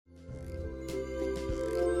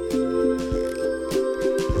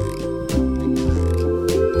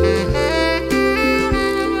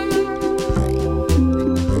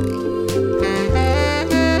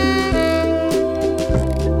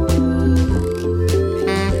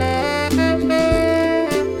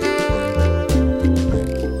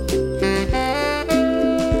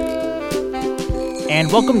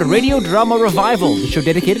welcome to Radio Drama Revival, the show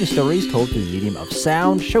dedicated to stories told through the medium of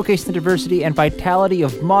sound, showcasing the diversity and vitality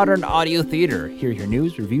of modern audio theater. Here are your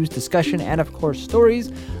news, reviews, discussion, and of course,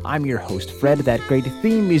 stories. I'm your host, Fred. That great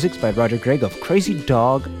theme music's by Roger Gregg of Crazy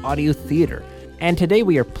Dog Audio Theater. And today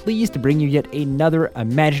we are pleased to bring you yet another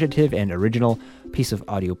imaginative and original piece of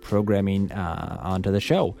audio programming onto the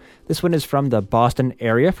show. This one is from the Boston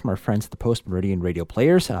area, from our friends at the Post Meridian Radio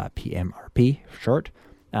Players, PMRP for short.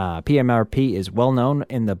 PMRP is well known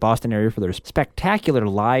in the Boston area for their spectacular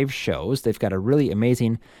live shows. They've got a really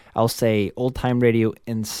amazing, I'll say, old-time radio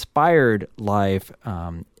inspired live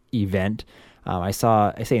event. I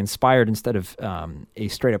say inspired instead of a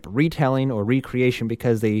straight-up retelling or recreation,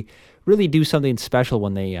 because they really do something special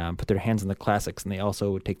when they put their hands on the classics, and they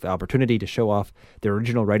also take the opportunity to show off their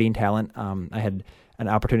original writing talent. I had an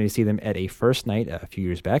opportunity to see them at a first night a few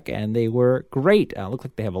years back, and they were great. Look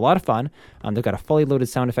like they have a lot of fun. They've got a fully loaded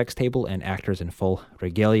sound effects table and actors in full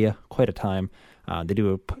regalia. Quite a time. They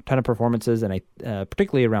do a ton of performances, and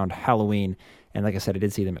particularly around Halloween. And like I said, I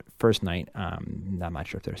did see them at first night. I'm not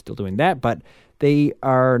sure if they're still doing that, but they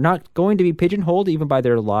are not going to be pigeonholed even by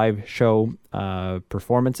their live show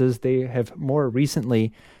performances. They have more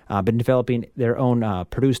recently been developing their own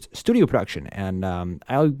produced studio production, and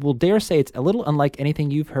I will dare say it's a little unlike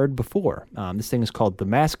anything you've heard before. This thing is called The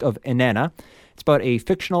Mask of Inanna. It's about a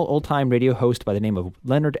fictional old-time radio host by the name of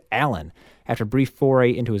Leonard Allen. After a brief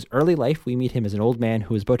foray into his early life, we meet him as an old man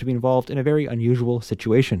who is about to be involved in a very unusual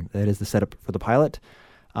situation. That is the setup for the pilot.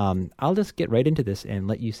 I'll just get right into this and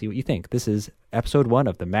let you see what you think. This is episode 1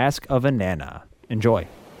 of The Mask of Inanna. Enjoy.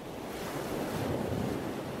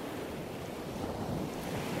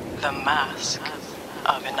 The Mask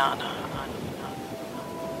of Inanna.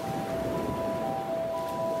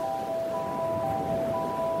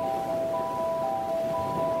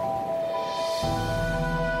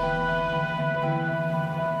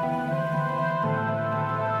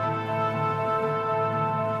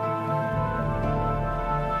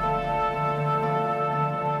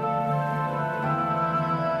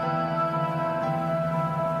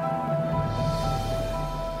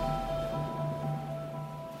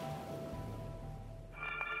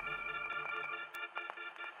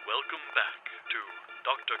 Welcome back to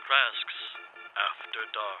Dr. Krask's After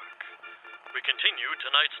Dark. We continue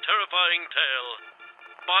tonight's terrifying tale,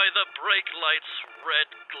 By the Brake Light's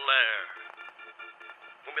Red Glare.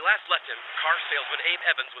 When we last left him, car salesman Abe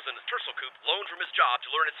Evans was in the Tercel coupe loaned from his job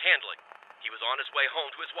to learn its handling. He was on his way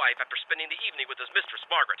home to his wife after spending the evening with his mistress,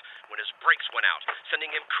 Margaret, when his brakes went out,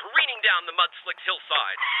 sending him careening down the mud-slicked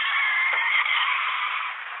hillside.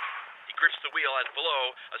 He grips the wheel as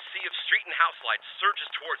below, a sea of street and house lights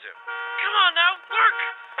surges towards him. Come on now, work!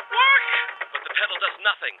 Work! But the pedal does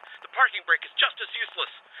nothing. The parking brake is just as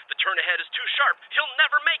useless. The turn ahead is too sharp. He'll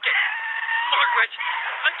never make it. Margaret!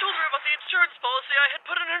 I told her about the insurance policy I had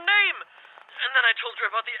put in her name. And then I told her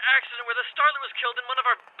about the accident where the starlet was killed in one of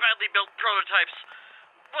our badly built prototypes.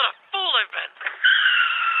 What a fool I've been.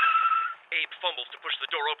 Abe fumbles to push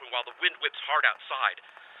the door open while the wind whips hard outside.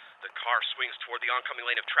 The car swings toward the oncoming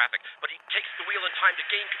lane of traffic, but he takes the wheel in time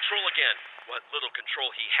to gain control again. What little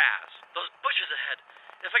control he has. Those bushes ahead.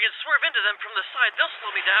 If I can swerve into them from the side, they'll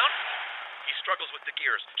slow me down. He struggles with the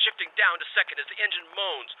gears, shifting down to second as the engine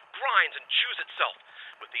moans, grinds, and chews itself.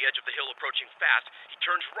 With the edge of the hill approaching fast, he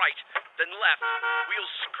turns right, then left.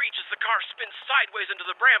 Wheels screech as the car spins sideways into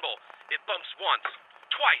the bramble. It bumps once,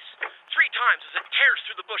 twice, 3 times as it tears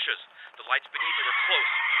through the bushes. The lights beneath it are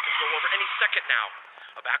close. They'll go over any second now.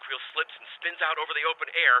 A back wheel slips and spins out over the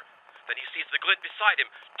open air. Then he sees the glint beside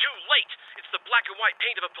him. Too late! It's the black and white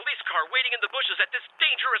paint of a police car waiting in the bushes at this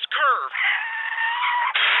dangerous curve.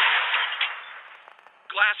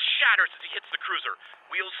 Glass shatters as he hits the cruiser.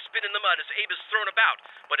 Wheels spin in the mud as Abe is thrown about,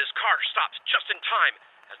 but his car stops just in time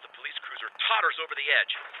as the police cruiser totters over the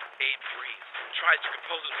edge. Abe breathes, tries to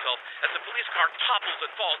compose himself as the police car topples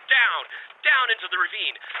and falls down into the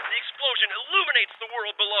ravine. The explosion illuminates the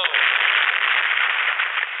world below.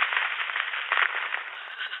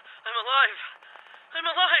 I'm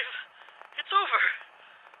alive. It's over.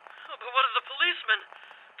 Oh, but what of the policemen?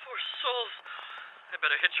 Poor souls. I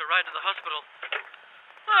better hitch a ride to the hospital.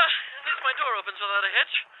 At least my door opens without a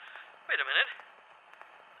hitch. Wait a minute.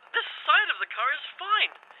 This side of the car is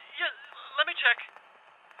fine. Yeah, let me check.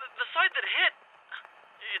 The side that hit,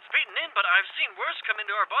 it's beaten in, but I've seen worse come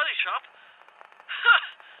into our body shop.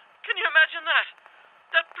 Can you imagine that?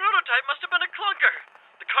 That prototype must have been a clunker.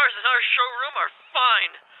 The cars in our showroom are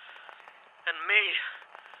fine. And me,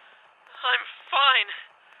 I'm fine.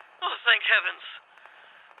 Oh, thank heavens.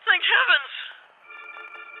 Thank heavens!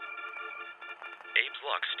 Abe's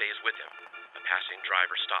luck stays with him. A A passing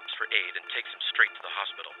driver stops for aid and takes him straight to the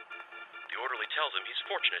hospital. The orderly tells him he's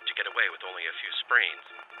fortunate to get away with only a few sprains.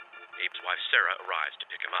 Abe's wife, Sarah, arrives to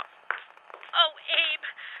pick him up. Oh, Abe,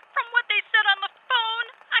 from what they said on the phone,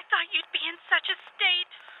 I thought you'd be in such a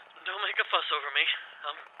state. Don't make a fuss over me.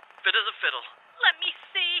 I'm fit as a fiddle. Let me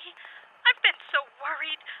see. I've been so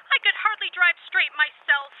worried. I could hardly drive straight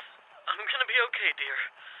myself. I'm gonna be okay, dear.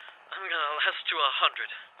 I'm gonna last to 100.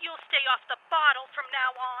 You'll stay off the bottle from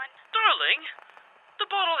now on. Darling, the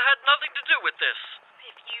bottle had nothing to do with this.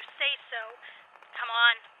 If you say so. Come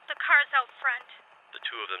on, the car's out front. The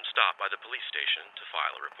two of them stop by the police station to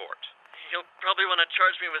file a report. You'll probably want to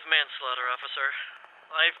charge me with manslaughter, officer.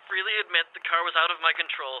 I freely admit the car was out of my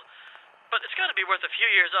control, but it's got to be worth a few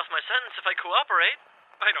years off my sentence if I cooperate.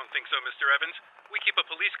 I don't think so, Mr. Evans. We keep a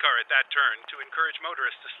police car at that turn to encourage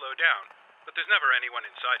motorists to slow down, but there's never anyone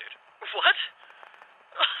inside it. What?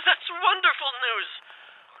 Oh, that's wonderful news.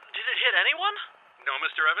 Did it hit anyone? No,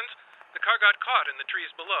 Mr. Evans. The car got caught in the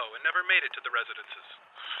trees below and never made it to the residences.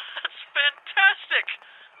 That's fantastic!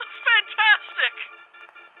 Fantastic!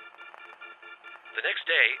 The next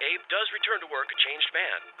day, Abe does return to work a changed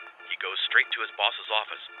man. He goes straight to his boss's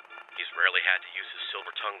office. He's rarely had to use his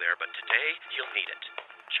silver tongue there, but today he'll need it.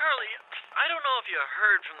 Charlie, I don't know if you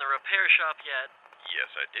heard from the repair shop yet.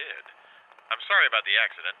 Yes, I did. I'm sorry about the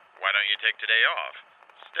accident. Why don't you take today off?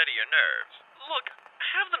 Steady your nerves. Look,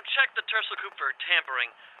 have them check the Tercel coupe for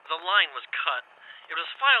tampering. The line was cut. It was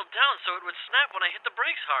filed down so it would snap when I hit the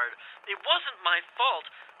brakes hard. It wasn't my fault.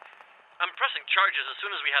 I'm pressing charges as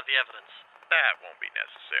soon as we have the evidence. That won't be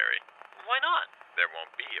necessary. Why not? There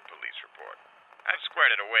won't be a police report. I've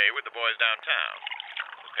squared it away with the boys downtown.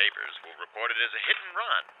 The papers will report it as a hit and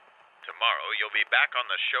run. Tomorrow you'll be back on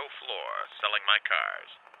the show floor selling my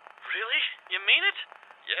cars. Really? You mean it?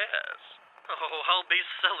 Yes. Oh, I'll be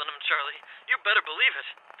selling them, Charlie. You better believe it.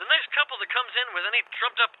 The next couple that comes in with any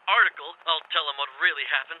trumped-up article, I'll tell them what really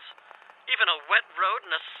happens. Even a wet road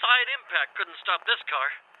and a side impact couldn't stop this car.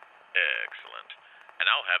 Excellent. And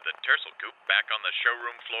I'll have the Tercel coupe back on the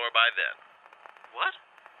showroom floor by then. What?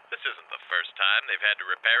 This isn't the first time they've had to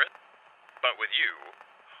repair it. But with you,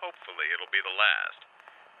 hopefully it'll be the last.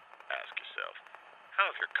 Ask yourself, how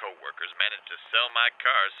have your co-workers managed to sell my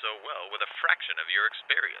cars so well with a fraction of your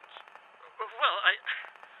experience? Well,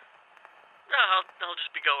 I'll just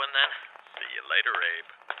be going then. See you later, Abe.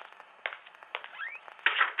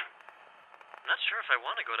 I'm not sure if I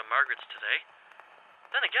want to go to Margaret's today.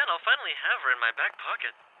 Then again, I'll finally have her in my back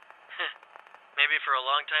pocket. Maybe for a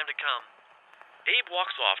long time to come. Abe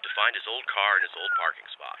walks off to find his old car in his old parking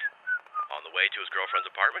spot. On the way to his girlfriend's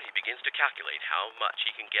apartment, he begins to calculate how much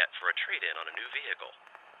he can get for a trade-in on a new vehicle.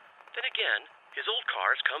 Then again, his old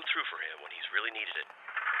car has come through for him when he's really needed it.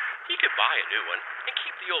 He could buy a new one and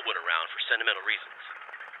keep the old one around for sentimental reasons.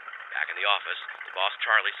 Back in the office, the boss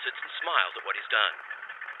Charlie sits and smiles at what he's done.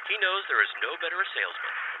 He knows there is no better a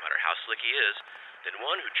salesman, no matter how slick he is, than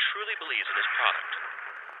one who truly believes in his product.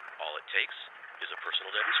 All it takes is a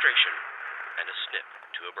personal demonstration and a snip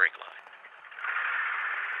to a brake line.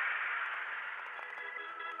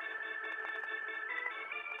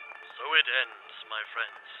 So it ends, my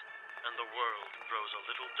friends, and the world grows a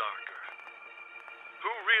little darker. Who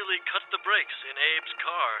really cut the brakes in Abe's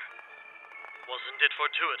car? Wasn't it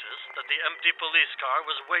fortuitous that the empty police car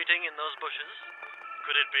was waiting in those bushes?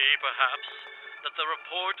 Could it be, perhaps, that the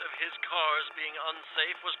report of his cars being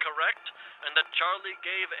unsafe was correct, and that Charlie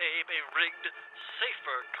gave Abe a rigged,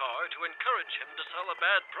 safer car to encourage him to sell a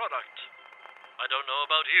bad product? I don't know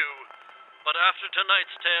about you, but after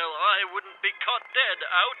tonight's tale, I wouldn't be caught dead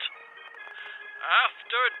out.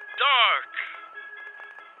 After Dark.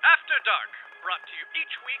 After Dark, brought to you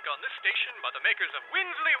each week on this station by the makers of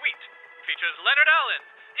Winsley Wheat, features Leonard Allen,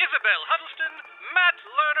 Isabel Huddleston, Matt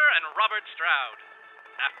Lerner, and Robert Stroud.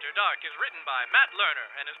 After Dark is written by Matt Lerner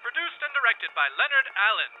and is produced and directed by Leonard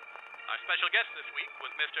Allen. Our special guest this week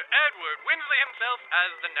was Mr. Edward Winsley himself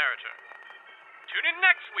as the narrator. Tune in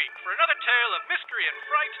next week for another tale of mystery and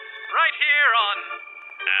fright right here on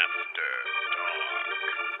After Dark.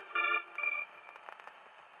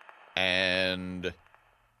 And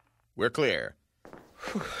we're clear.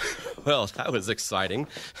 Well, that was exciting.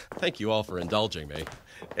 Thank you all for indulging me.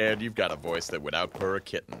 And you've got a voice that would outpurr a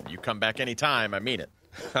kitten. You come back any time, I mean it.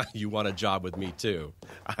 You want a job with me, too.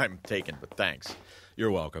 I'm taken, but thanks.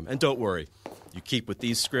 You're welcome. And don't worry. You keep with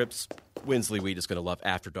these scripts, Winsley Wheat is going to love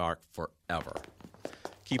After Dark forever.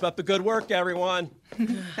 Keep up the good work, everyone.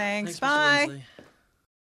 Thanks, Mr. bye. Winsley.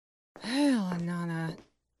 Oh, Nana.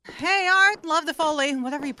 Hey, Art, love the Foley.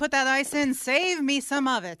 Whatever you put that ice in, save me some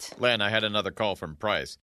of it. Len, I had another call from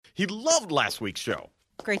Price. He loved last week's show.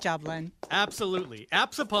 Great job, Len. Absolutely.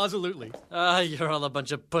 Abso-positively. You're all a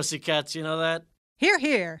bunch of pussycats, you know that? Here,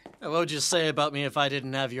 here. What would you say about me if I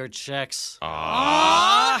didn't have your checks?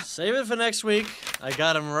 Ah! Save it for next week. I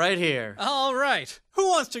got them right here. All right. Who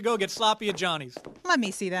wants to go get sloppy at Johnny's? Let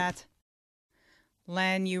me see that.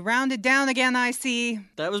 Len, you rounded down again, I see.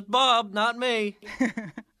 That was Bob, not me.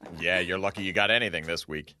 Yeah, you're lucky you got anything this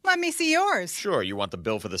week. Let me see yours. Sure, you want the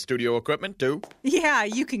bill for the studio equipment, too? Yeah,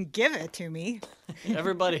 you can give it to me.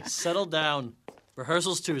 Everybody, settle down.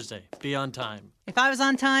 Rehearsal's Tuesday. Be on time. If I was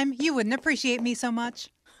on time, you wouldn't appreciate me so much.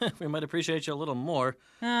 We might appreciate you a little more.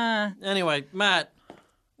 Anyway, Matt.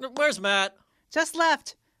 Where's Matt? Just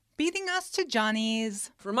left. Beating us to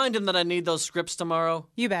Johnny's. Remind him that I need those scripts tomorrow.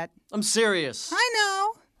 You bet. I'm serious.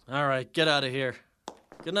 I know. All right, get out of here.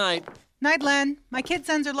 Good night. Night, Len. My kid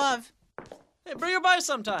sends her love. Hey, bring her by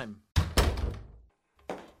sometime.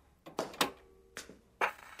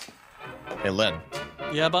 Hey, Len,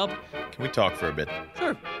 Yeah, Bob? can we talk for a bit?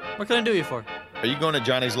 Sure. What can I do you for? Are you going to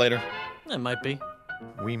Johnny's later? It might be.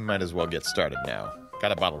 We might as well get started now.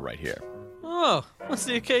 Got a bottle right here. Oh, what's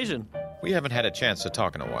the occasion? We haven't had a chance to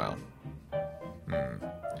talk in a while.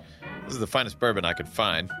 This is the finest bourbon I could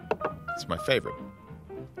find. It's my favorite.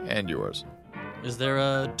 And yours. Is there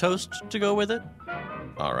a toast to go with it?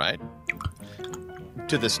 All right.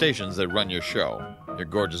 To the stations that run your show. Your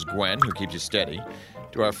gorgeous Gwen, who keeps you steady.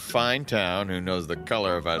 To our fine town, who knows the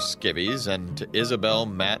color of our skivvies. And to Isabel,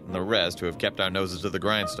 Matt, and the rest, who have kept our noses to the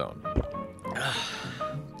grindstone.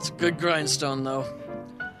 It's a good grindstone, though.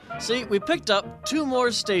 See, we picked up 2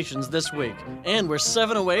 more stations this week, and we're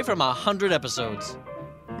 7 away from 100 episodes.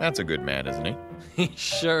 That's a good man, isn't he? He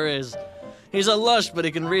sure is. He's a lush, but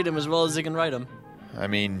he can read 'em as well as he can write 'em. I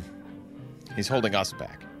mean, he's holding us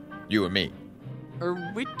back. You and me.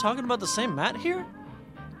 Are we talking about the same Matt here?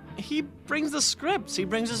 He brings the scripts. He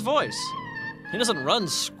brings his voice. He doesn't run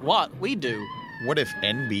squat. We do. What if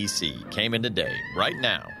NBC came in today, right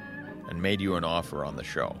now, and made you an offer on the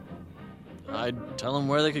show? I'd tell them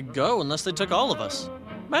where they could go unless they took all of us.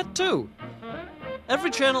 Matt, too.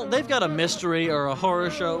 Every channel, they've got a mystery or a horror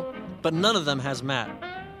show, but none of them has Matt.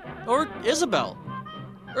 Or Isabel.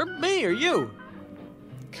 Or me, or you.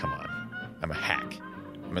 Come on. I'm a hack.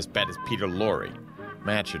 I'm as bad as Peter Lorre.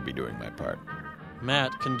 Matt should be doing my part.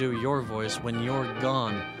 Matt can do your voice when you're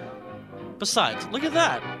gone. Besides, look at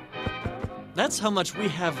that. That's how much we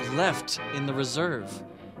have left in the reserve.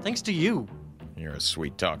 Thanks to you. You're a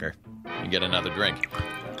sweet talker. You get another drink.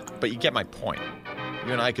 But you get my point.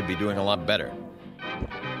 You and I could be doing a lot better.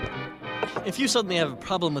 If you suddenly have a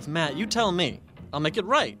problem with Matt, you tell me. I'll make it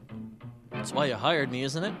right. That's why you hired me,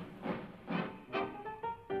 isn't it?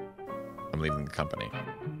 I'm leaving the company.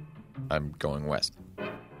 I'm going west.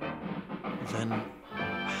 Then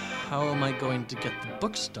how am I going to get the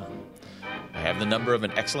books done? I have the number of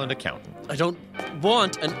an excellent accountant. I don't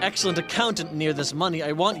want an excellent accountant near this money.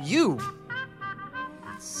 I want you.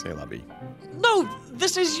 C'est la vie. No,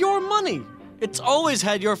 this is your money. It's always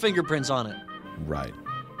had your fingerprints on it. Right.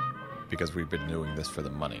 Because we've been doing this for the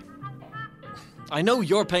money. I know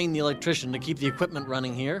you're paying the electrician to keep the equipment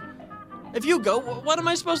running here. If you go, what am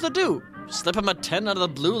I supposed to do? Slip him a 10 out of the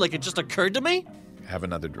blue like it just occurred to me? Have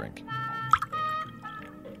another drink.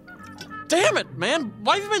 Damn it, man!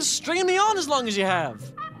 Why have you been stringing me on as long as you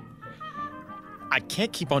have? I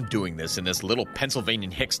can't keep on doing this in this little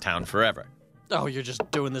Pennsylvanian Hickstown forever. Oh, you're just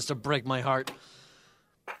doing this to break my heart.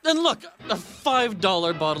 And look, a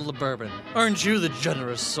 $5 bottle of bourbon. Earned you the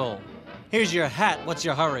generous soul. Here's your hat. What's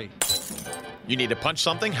your hurry? You need to punch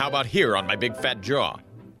something? How about here on my big fat jaw?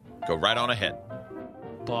 Go right on ahead.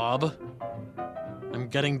 Bob, I'm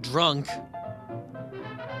getting drunk.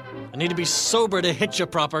 I need to be sober to hit you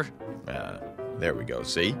proper. There we go,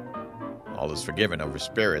 see? All is forgiven over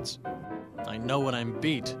spirits. I know when I'm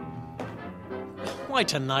beat. Why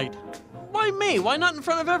tonight? Why me? Why not in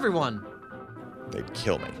front of everyone? They'd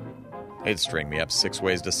kill me. They'd string me up 6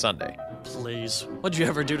 ways to Sunday. Please, what'd you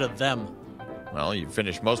ever do to them? Well, you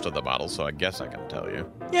finished most of the bottle, so I guess I can tell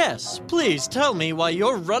you. Yes, please tell me why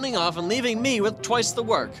you're running off and leaving me with twice the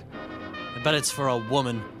work. I bet it's for a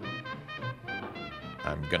woman.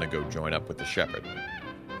 I'm gonna go join up with the shepherd.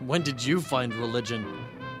 When did you find religion?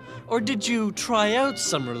 Or did you try out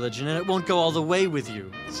some religion and it won't go all the way with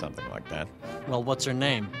you? Something like that. Well, what's her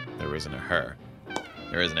name? There isn't a her.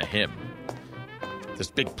 There isn't a him. There's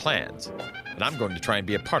big plans, and I'm going to try and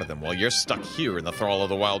be a part of them while you're stuck here in the thrall of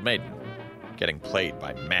the Wild Maiden, getting played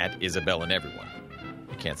by Matt, Isabel, and everyone.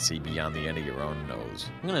 You can't see beyond the end of your own nose.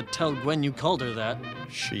 I'm gonna tell Gwen you called her that.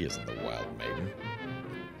 She isn't the Wild Maiden.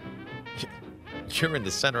 You're in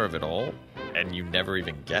the center of it all, and you never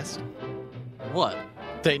even guessed? What?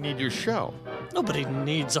 They need your show. Nobody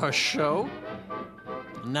needs our show.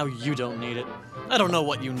 And now you don't need it. I don't know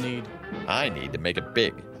what you need. I need to make it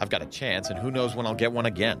big. I've got a chance, and who knows when I'll get one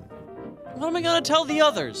again. What am I going to tell the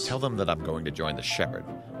others? Tell them that I'm going to join the Shepherd.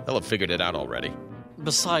 They'll have figured it out already.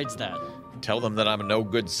 Besides that. Tell them that I'm a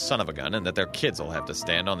no-good son of a gun and that their kids will have to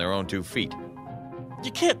stand on their own 2 feet.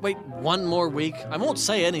 You can't wait one more week. I won't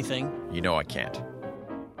say anything. You know I can't.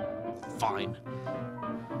 Fine.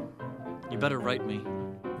 You better write me.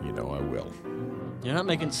 You know I will. You're not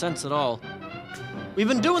making sense at all. We've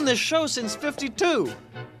been doing this show since 52.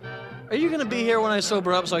 Are you going to be here when I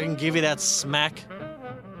sober up so I can give you that smack?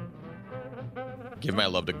 Give my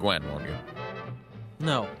love to Gwen, won't you?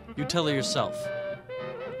 No, you tell her yourself.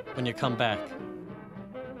 When you come back.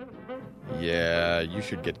 Yeah, you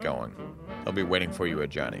should get going. They'll be waiting for you at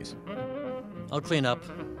Johnny's. I'll clean up.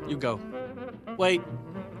 You go. Wait.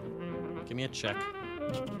 Give me a check.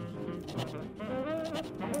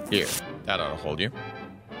 Here, that ought to hold you.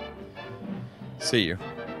 See you.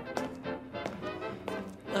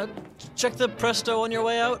 Check the Presto on your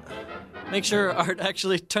way out. Make sure Art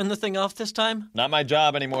actually turned the thing off this time. Not my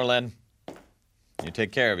job anymore, Len. You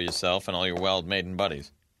take care of yourself and all your well-maiden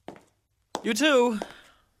buddies. You too.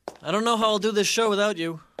 I don't know how I'll do this show without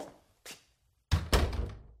you.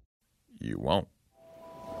 You won't.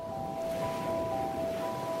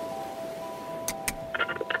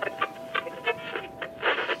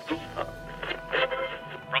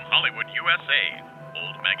 From Hollywood, USA,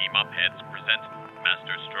 Old Maggie Mopheads present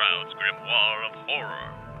Master Stroud's Grimoire of Horror.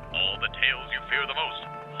 All the tales you fear the most.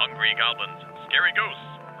 Hungry goblins, scary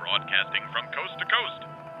ghosts, broadcasting from coast to coast.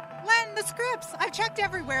 Len, the scripts! I've checked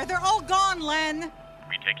everywhere. They're all gone, Len.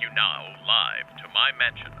 We take you now live to my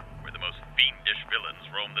mansion, where the most fiendish villains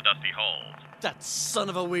roam the dusty halls. That son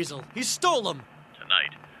of a weasel. He stole them.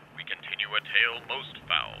 Tonight, we continue a tale most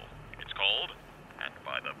foul. It's called And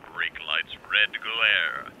by the Brake Light's Red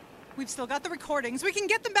Glare. We've still got the recordings. We can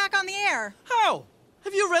get them back on the air. How?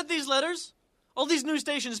 Have you read these letters? All these news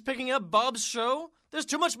stations picking up Bob's show? There's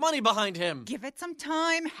too much money behind him. Give it some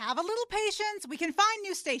time. Have a little patience. We can find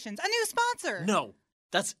new stations, a new sponsor. No,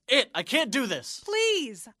 that's it. I can't do this.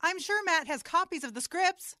 Please. I'm sure Matt has copies of the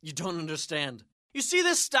scripts. You don't understand. You see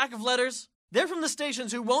this stack of letters? They're from the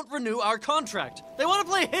stations who won't renew our contract. They want to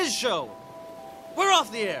play his show. We're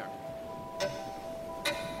off the air.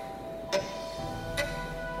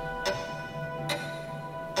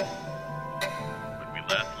 When we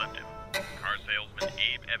last left him, car salesman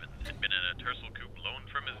Abe Evans had been in a Tercel coupe loaned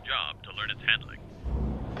from his job to learn its handling.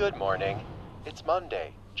 Good morning. It's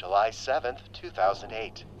Monday, July 7th,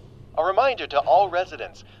 2008. A reminder to all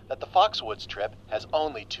residents that the Foxwoods trip has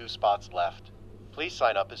only 2 spots left. Please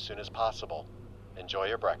sign up as soon as possible. Enjoy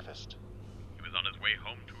your breakfast. He was on his way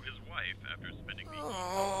home to his wife after spending the evening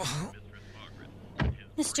with Mistress Margaret.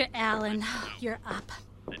 Mr. Allen, you're up.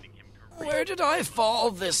 Where did I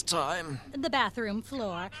fall this time? The bathroom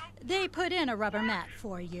floor. They put in a rubber mat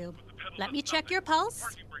for you. Let me check your pulse.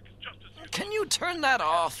 Can you turn that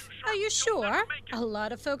off? Are you sure? A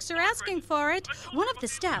lot of folks are asking for it. One of the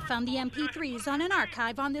staff found the MP3s on an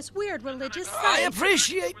archive on this weird religious site.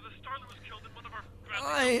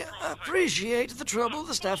 I appreciate the trouble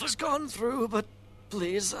the staff has gone through, but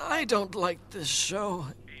please, I don't like this show.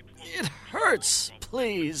 It hurts,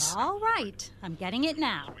 please. All right, I'm getting it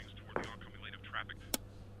now.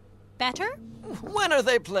 Better? When are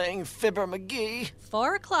they playing Fibber McGee?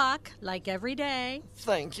 4 o'clock, like every day.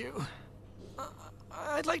 Thank you.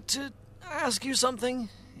 I'd like to ask you something,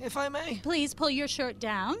 if I may. Please pull your shirt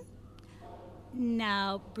down.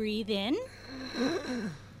 Now breathe in.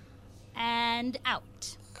 And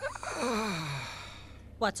out.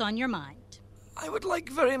 What's on your mind? I would like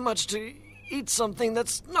very much to eat something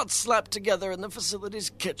that's not slapped together in the facility's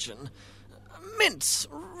kitchen. Mince,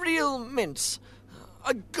 real mince.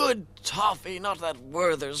 A good toffee, not that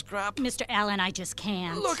Werther's crap. Mr. Allen, I just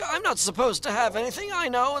can't. Look, I'm not supposed to have anything, I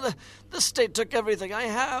know. The state took everything I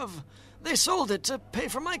have. They sold it to pay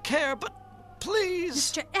for my care, but please.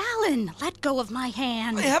 Mr. Allen, let go of my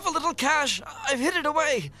hand. I have a little cash. I've hid it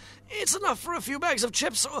away. It's enough for a few bags of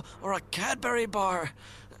chips or a Cadbury bar.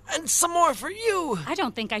 And some more for you. I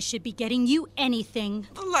don't think I should be getting you anything.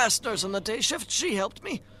 The last nurse on the day shift, she helped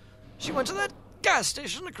me. She went to that gas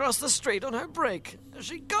station across the street on her break.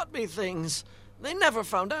 She got me things. They never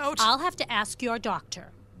found out. I'll have to ask your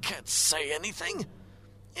doctor. Can't say anything.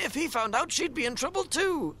 If he found out, she'd be in trouble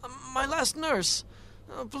too. My last nurse.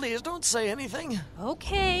 Oh, please don't say anything.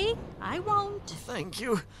 Okay, I won't. Thank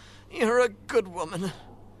you. You're a good woman.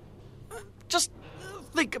 Just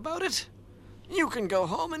think about it. You can go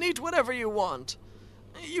home and eat whatever you want.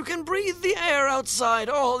 You can breathe the air outside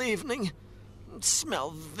all evening.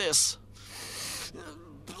 Smell this.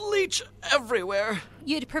 Bleach everywhere.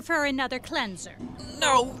 You'd prefer another cleanser?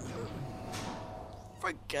 No.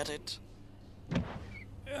 Forget it.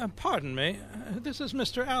 Pardon me. This is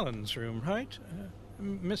Mr. Allen's room, right?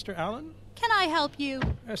 Mr. Allen? Can I help you?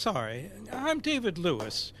 Sorry. I'm David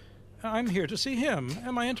Lewis. I'm here to see him.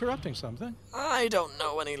 Am I interrupting something? I don't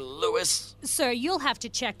know any Lewis. Sir, you'll have to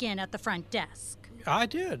check in at the front desk. I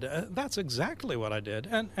did. That's exactly what I did.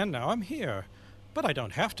 And now I'm here. But I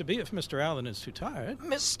don't have to be if Mr. Allen is too tired.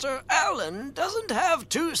 Mr. Allen doesn't have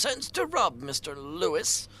 2 cents to rub, Mr.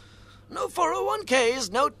 Lewis. No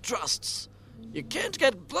 401ks, no trusts. You can't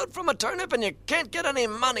get blood from a turnip, and you can't get any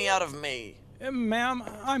money out of me. Ma'am,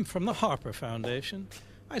 I'm from the Harper Foundation.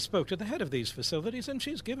 I spoke to the head of these facilities, and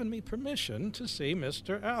she's given me permission to see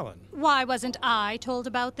Mr. Allen. Why wasn't I told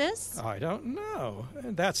about this? I don't know.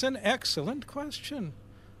 That's an excellent question.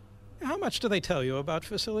 How much do they tell you about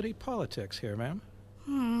facility politics here, ma'am?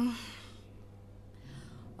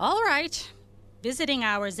 All right. Visiting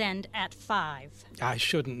hours end at 5. I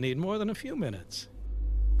shouldn't need more than a few minutes.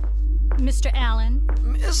 Mr. Allen?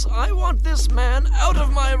 Miss, I want this man out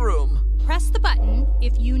of my room. Press the button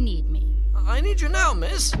if you need me. I need you now,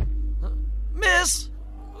 miss. Miss!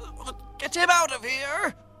 Get him out of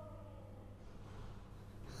here!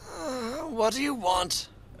 What do you want?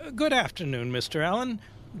 Good afternoon, Mr. Allen.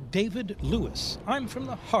 David Lewis. I'm from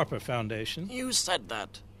the Harper Foundation. You said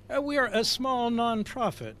that. We are a small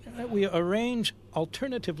non-profit. We arrange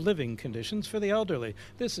alternative living conditions for the elderly.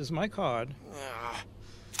 This is my card.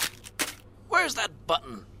 Where's that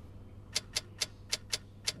button?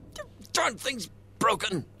 Darn thing's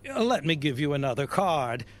broken. Let me give you another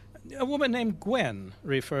card. A woman named Gwen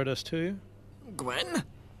referred us to you. Gwen?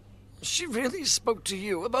 She really spoke to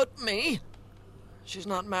you about me? She's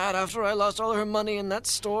not mad after I lost all her money in that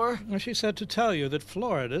store? She said to tell you that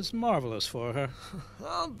Florida's marvelous for her.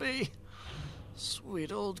 I'll be.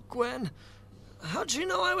 Sweet old Gwen. How'd she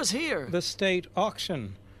know I was here? The state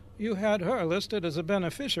auction. You had her listed as a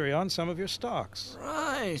beneficiary on some of your stocks.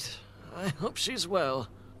 Right. I hope she's well.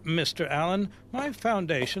 Mr. Allen, my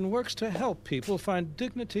foundation works to help people find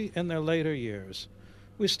dignity in their later years.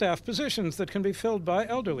 We staff positions that can be filled by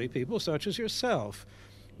elderly people such as yourself.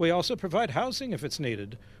 We also provide housing if it's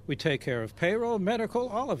needed. We take care of payroll, medical,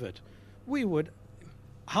 all of it.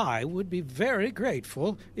 I would be very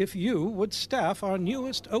grateful if you would staff our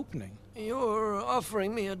newest opening. You're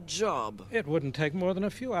offering me a job. It wouldn't take more than a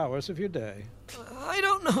few hours of your day. I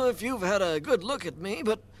don't know if you've had a good look at me,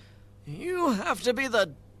 but you have to be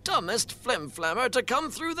the dumbest flim-flammer to come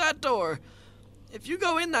through that door. If you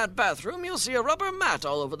go in that bathroom, you'll see a rubber mat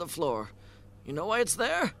all over the floor. You know why it's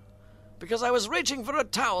there? Because I was reaching for a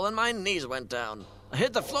towel and my knees went down. I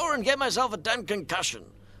hit the floor and gave myself a damn concussion.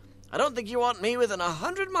 I don't think you want me within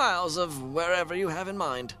 100 miles of wherever you have in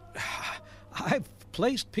mind. I've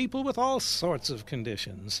placed people with all sorts of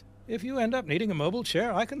conditions. If you end up needing a mobile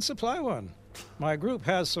chair, I can supply one. My group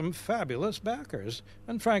has some fabulous backers.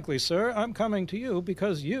 And frankly, sir, I'm coming to you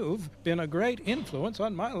because you've been a great influence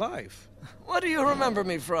on my life. What do you remember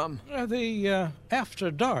me from? The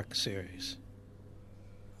After Dark series.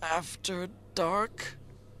 After Dark?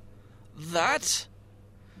 That?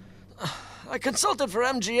 I consulted for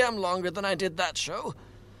MGM longer than I did that show.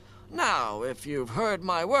 Now, if you've heard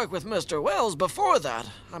my work with Mr. Wells before that,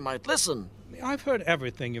 I might listen. I've heard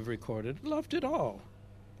everything you've recorded, loved it all.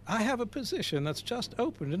 I have a position that's just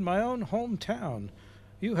opened in my own hometown.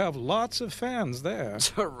 You have lots of fans there.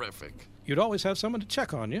 Terrific. You'd always have someone to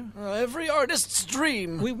check on you. Every artist's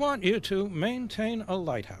dream. We want you to maintain a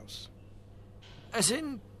lighthouse. As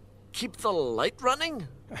in, keep the light running?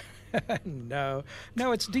 No,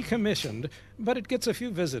 it's decommissioned, but it gets a few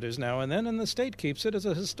visitors now and then, and the state keeps it as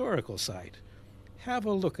a historical site. Have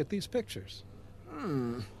a look at these pictures.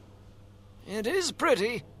 It is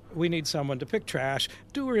pretty. We need someone to pick trash,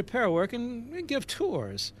 do repair work, and give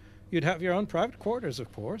tours. You'd have your own private quarters,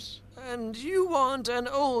 of course. And you want an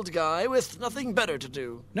old guy with nothing better to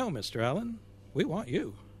do? No, Mr. Allen. We want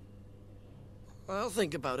you. I'll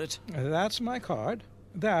think about it. That's my card.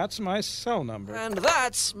 That's my cell number. And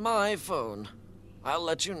that's my phone. I'll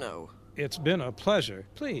let you know. It's been a pleasure.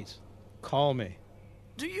 Please, call me.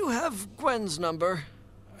 Do you have Gwen's number?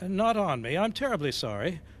 Not on me. I'm terribly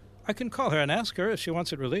sorry. I can call her and ask her if she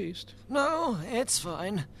wants it released. No, it's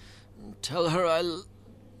fine. Tell her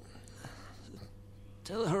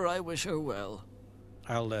I wish her well.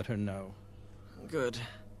 I'll let her know. Good.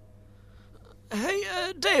 Hey,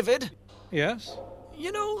 David. Yes?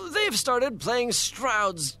 You know, they've started playing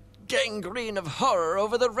Stroud's Gangrene of Horror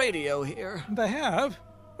over the radio here. They have?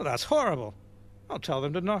 Well, that's horrible. I'll tell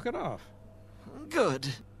them to knock it off. Good.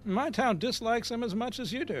 My town dislikes them as much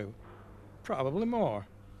as you do. Probably more.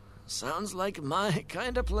 Sounds like my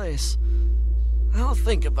kind of place. I'll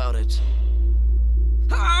think about it.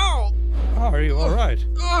 Ow! Are you all right?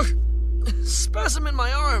 Ugh! Spasm in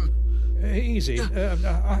my arm. Easy.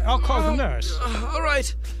 I'll call the nurse. All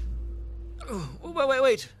right.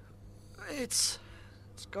 Wait. It's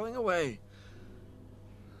going away.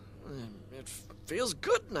 It feels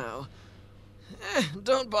good now.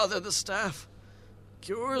 Don't bother the staff.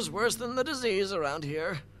 Cure's worse than the disease around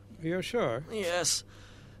here. You're sure? Yes.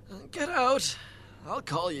 Get out. I'll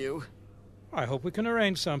call you. I hope we can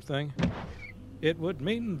arrange something. It would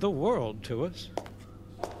mean the world to us.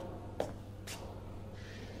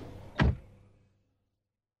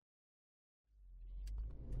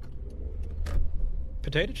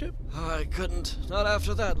 Potato chip? I couldn't. Not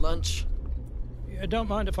after that lunch. Don't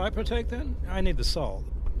mind if I partake, then? I need the salt.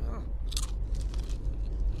 Oh.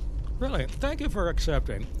 Really, thank you for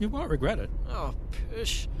accepting. You won't regret it. Oh,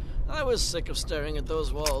 pish. I was sick of staring at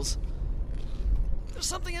those walls. There's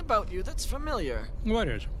something about you that's familiar. What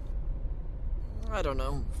is? I don't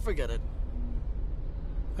know. Forget it.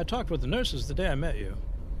 I talked with the nurses the day I met you.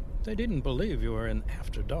 They didn't believe you were in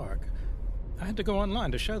After Dark. I had to go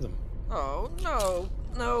online to show them. Oh, no.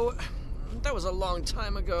 That was a long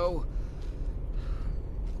time ago.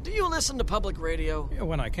 Do you listen to public radio? Yeah,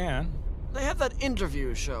 when I can. They have that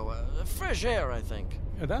interview show, Fresh Air, I think.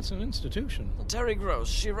 Yeah, that's an institution. Terry Gross,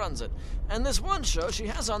 she runs it. And this one show, she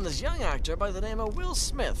has on this young actor by the name of Will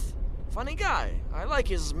Smith. Funny guy. I like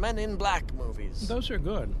his Men in Black movies. Those are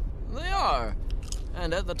good. They are.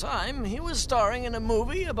 And at the time, he was starring in a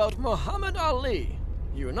movie about Muhammad Ali.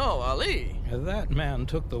 You know Ali. That man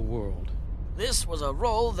took the world. This was a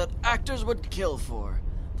role that actors would kill for.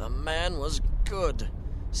 The man was good.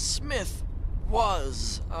 Smith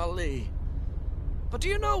was Ali. But do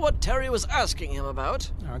you know what Terry was asking him about?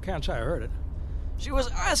 I can't say I heard it. She was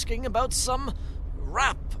asking about some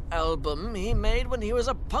rap album he made when he was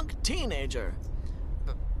a punk teenager.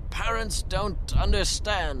 Parents don't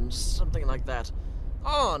understand, something like that.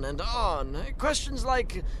 On and on. Questions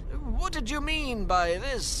like, what did you mean by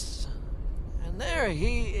this? And there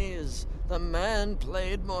he is. The man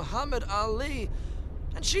played Muhammad Ali.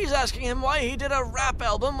 And she's asking him why he did a rap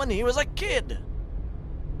album when he was a kid.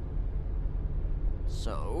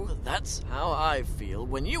 So, that's how I feel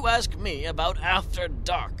when you ask me about After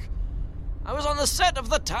Dark. I was on the set of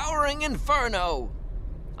The Towering Inferno.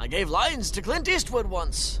 I gave lines to Clint Eastwood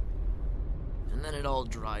once. And then it all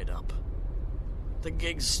dried up. The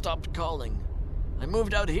gigs stopped calling. I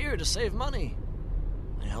moved out here to save money.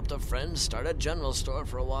 I helped a friend start a general store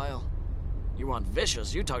for a while. You want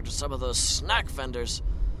vicious, you talk to some of those snack vendors.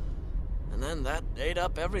 And then that ate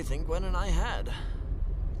up everything Gwen and I had.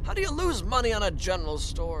 How do you lose money on a general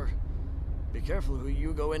store? Be careful who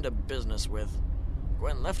you go into business with.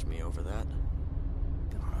 Gwen left me over that.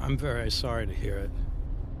 I'm very sorry to hear it.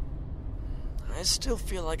 I still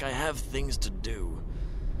feel like I have things to do.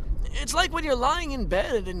 It's like when you're lying in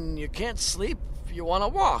bed and you can't sleep, you want to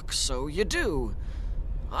walk, so you do.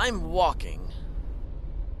 I'm walking.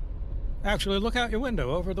 Actually, look out your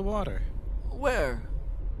window over the water. Where?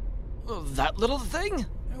 That little thing?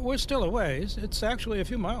 We're still a ways. It's actually a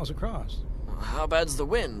few miles across. How bad's the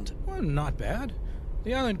wind? Well, not bad.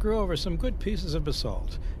 The island grew over some good pieces of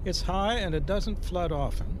basalt. It's high and it doesn't flood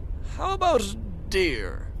often. How about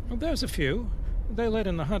deer? Well, there's a few. They let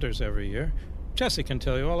in the hunters every year. Jessie can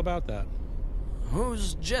tell you all about that.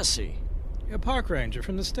 Who's Jessie? A park ranger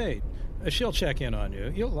from the state. She'll check in on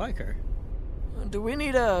you. You'll like her. Do we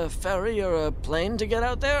need a ferry or a plane to get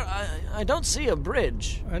out there? I don't see a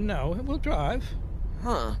bridge. No, we'll drive.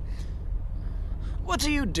 Huh. What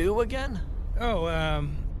do you do again? Oh,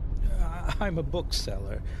 I'm a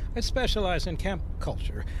bookseller. I specialize in camp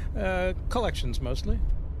culture. Collections, mostly.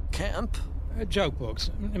 Camp? Joke books,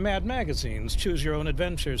 Mad magazines, Choose Your Own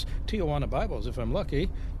Adventures, Tijuana Bibles, if I'm lucky.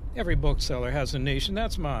 Every bookseller has a niche, and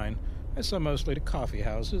that's mine. I sell mostly to coffee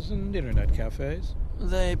houses and internet cafes.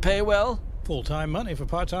 They pay well? Full-time money for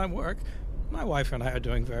part-time work. My wife and I are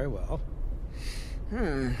doing very well.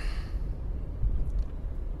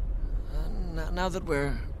 Now that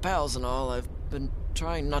we're pals and all, I've been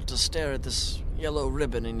trying not to stare at this yellow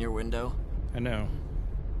ribbon in your window. I know.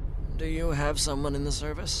 Do you have someone in the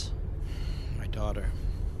service? My daughter.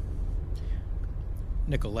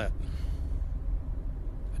 Nicolette.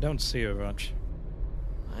 I don't see her much.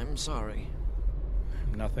 I'm sorry.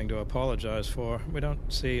 Nothing to apologize for. We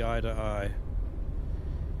don't see eye to eye.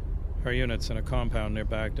 Her unit's in a compound near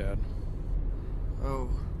Baghdad. Oh.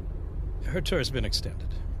 Her tour's been extended.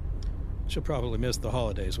 She'll probably miss the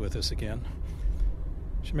holidays with us again.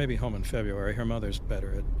 She may be home in February. Her mother's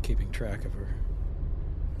better at keeping track of her.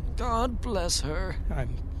 God bless her.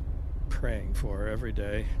 I'm praying for her every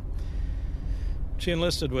day. She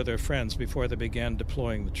enlisted with her friends before they began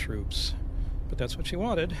deploying the troops. But that's what she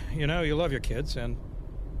wanted. You know, you love your kids, and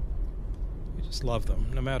you just love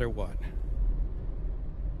them, no matter what.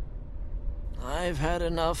 I've had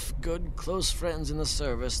enough good, close friends in the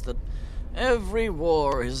service that every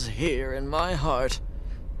war is here in my heart.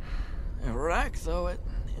 Iraq, though,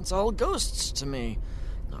 it's all ghosts to me.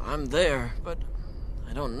 I'm there, but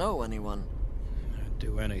I don't know anyone. I'd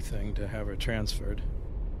do anything to have her transferred.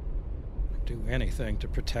 I'd do anything to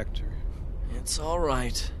protect her. It's all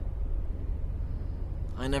right.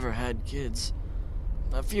 I never had kids.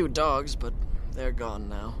 A few dogs, but they're gone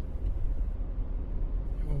now.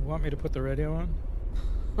 You want me to put the radio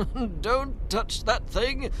on? Don't touch that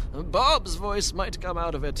thing. Bob's voice might come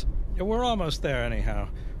out of it. Yeah, we're almost there, anyhow.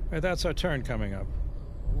 That's our turn coming up.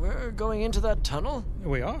 We're going into that tunnel?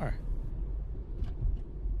 We are.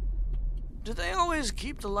 Do they always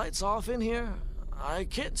keep the lights off in here? I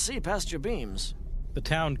can't see past your beams. The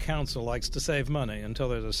town council likes to save money until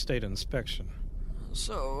there's a state inspection.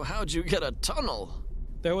 So, how'd you get a tunnel?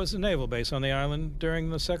 There was a naval base on the island during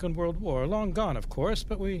the Second World War. Long gone, of course,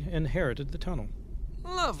 but we inherited the tunnel.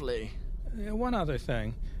 Lovely. One other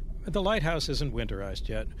thing. The lighthouse isn't winterized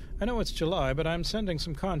yet. I know it's July, but I'm sending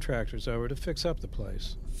some contractors over to fix up the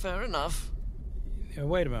place. Fair enough.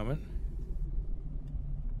 Wait a moment.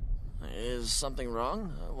 Is something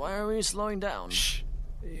wrong? Why are we slowing down? Shh.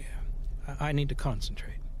 Yeah, I need to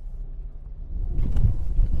concentrate.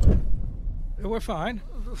 We're fine.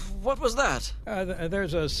 What was that?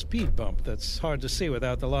 There's a speed bump that's hard to see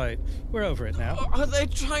without the light. We're over it now. Are they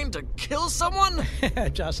trying to kill someone?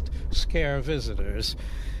 Just scare visitors.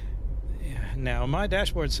 Now, my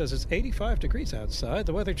dashboard says it's 85 degrees outside.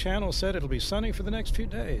 The Weather Channel said it'll be sunny for the next few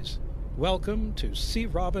days. Welcome to Sea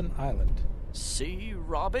Robin Island. Sea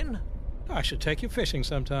Robin? I should take you fishing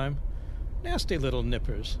sometime. Nasty little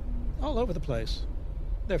nippers. All over the place.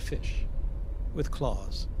 They're fish. With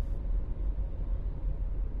claws.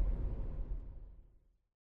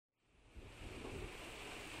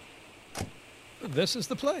 This is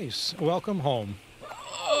the place. Welcome home.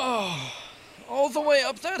 Oh, all the way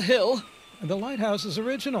up that hill? The lighthouse is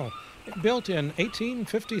original, built in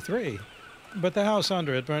 1853. But the house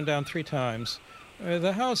under it burned down 3 times.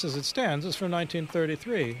 The house as it stands is from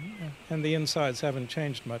 1933, and the insides haven't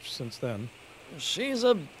changed much since then. She's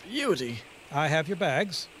a beauty. I have your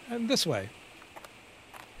bags. This way.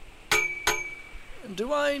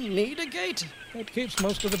 Do I need a gate? It keeps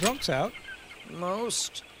most of the drunks out.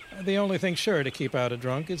 Most? The only thing sure to keep out a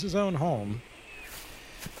drunk is his own home.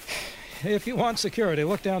 If you want security,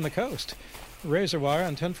 look down the coast. Razor wire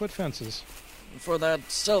and 10-foot fences. For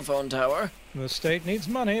that cell phone tower? The state needs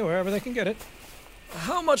money wherever they can get it.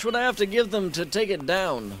 How much would I have to give them to take it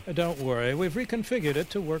down? Don't worry, we've reconfigured it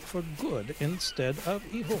to work for good instead of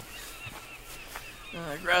evil.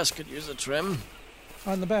 Grass could use a trim.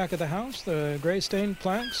 On the back of the house, the gray-stained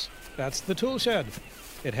planks, that's the tool shed.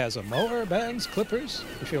 It has a mower, bands, clippers.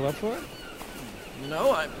 You feel up for it?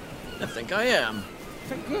 No, I think I am.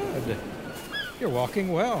 Good. You're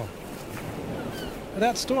walking well.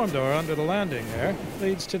 That storm door under the landing there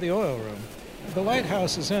leads to the oil room. The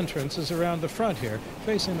lighthouse's entrance is around the front here,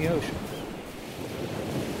 facing the ocean.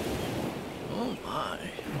 Oh, my.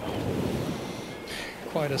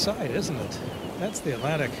 Quite a sight, isn't it? That's the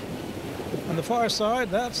Atlantic. On the far side,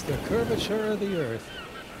 that's the curvature of the earth.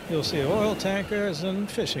 You'll see oil tankers and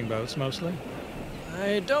fishing boats, mostly.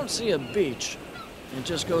 I don't see a beach. It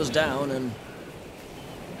just goes down, and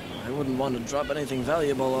I wouldn't want to drop anything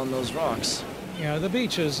valuable on those rocks. Yeah, the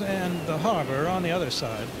beaches and the harbor are on the other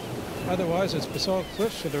side. Otherwise, it's basalt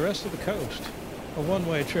cliffs for the rest of the coast. A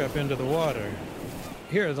one-way trip into the water.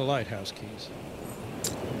 Here are the lighthouse keys.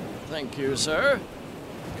 Thank you, sir.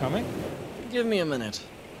 Coming? Give me a minute.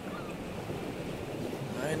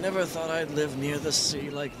 I never thought I'd live near the sea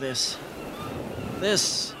like this.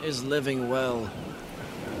 This is living well.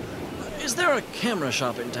 Is there a camera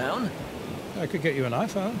shop in town? I could get you an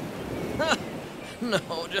iPhone.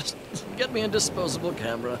 No, just get me a disposable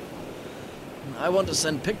camera. I want to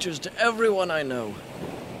send pictures to everyone I know.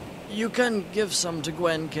 You can give some to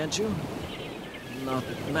Gwen, can't you? Not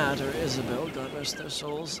Matt or Isabel, God rest their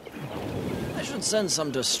souls. I should send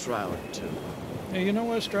some to Stroud, too. Hey, you know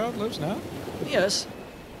where Stroud lives now? Yes.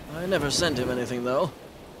 I never sent him anything, though.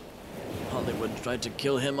 Hollywood tried to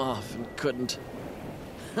kill him off and couldn't.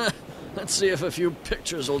 Let's see if a few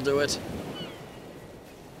pictures will do it.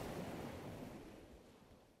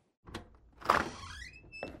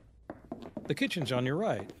 The kitchen's on your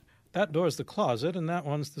right. That door's the closet, and that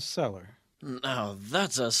one's the cellar. Now,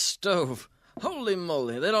 that's a stove. Holy Holy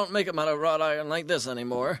moly, they don't make 'em out of wrought iron like this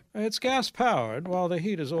anymore. It's gas-powered, while the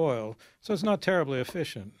heat is oil, so it's not terribly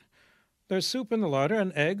efficient. There's soup in the larder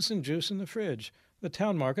and eggs and juice in the fridge. The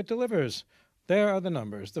town market delivers. There are the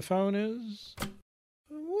numbers. The phone is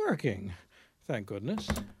working, thank goodness.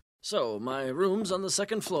 So, my room's on the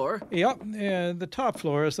second floor? Yep, the top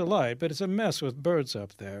floor is the light, but it's a mess with birds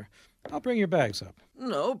up there. I'll bring your bags up.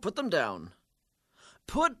 No, put them down.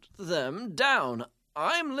 Put them down.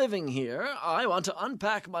 I'm living here. I want to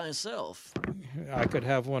unpack myself. I could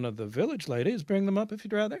have one of the village ladies bring them up if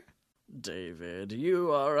you'd rather. David, you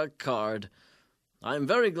are a card. I'm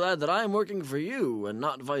very glad that I'm working for you and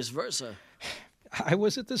not vice versa. I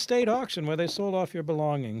was at the state auction where they sold off your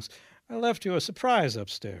belongings. I left you a surprise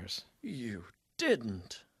upstairs. You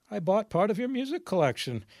didn't? I bought part of your music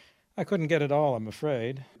collection. I couldn't get it all, I'm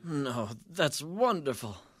afraid. No, that's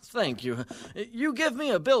wonderful. Thank you. You give me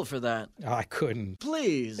a bill for that. I couldn't.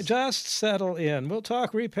 Please. Just settle in. We'll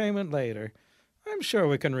talk repayment later. I'm sure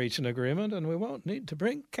we can reach an agreement, and we won't need to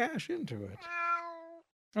bring cash into it.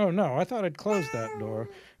 Oh, no, I thought I'd closed that door.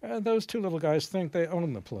 Those two little guys think they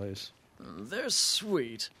own the place. They're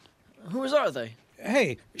sweet. Whose are they?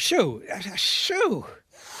 Hey, shoo! Shoo!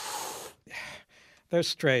 They're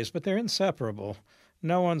strays, but they're inseparable.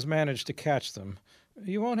 No one's managed to catch them.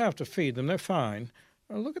 You won't have to feed them. They're fine.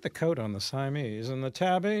 Look at the coat on the Siamese, and the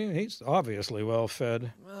tabby, he's obviously well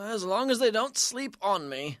fed. As long as they don't sleep on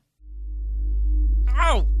me.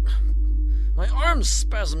 Ow! My arm's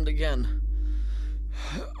spasmed again.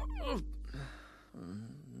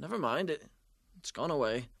 Never mind, it's gone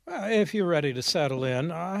away. If you're ready to settle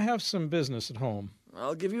in, I have some business at home.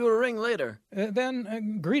 I'll give you a ring later.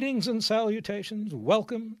 Then, greetings and salutations.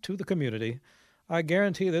 Welcome to the community. I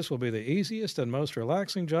guarantee this will be the easiest and most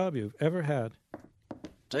relaxing job you've ever had.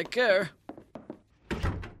 Take care.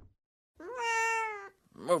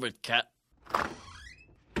 Move it, cat.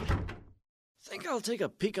 Think I'll take a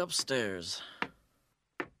peek upstairs.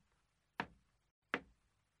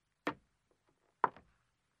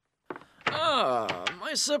 Ah,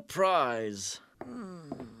 my surprise.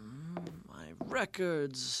 My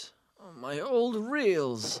records, my old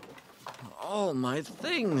reels, all my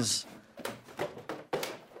things.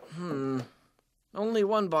 Only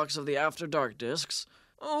one box of the After Dark discs.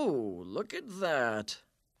 Oh, look at that.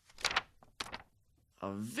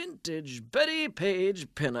 A vintage Betty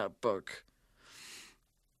Page pinup book.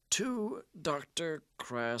 To Dr.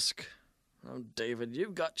 Krask. Oh, David,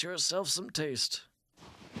 you've got yourself some taste.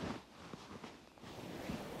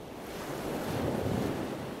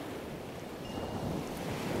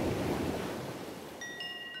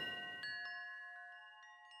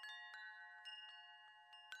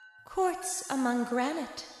 Quartz among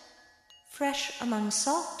granite, fresh among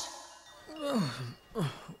salt.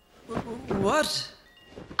 What?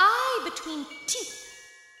 Eye between teeth,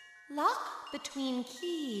 lock between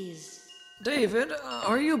keys. David,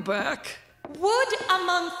 are you back? Wood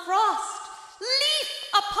among frost, leaf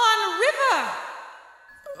upon river.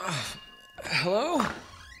 Hello?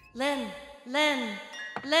 Len,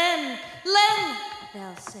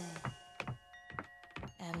 they'll say.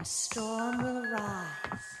 And storm will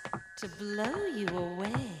rise to blow you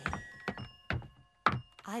away.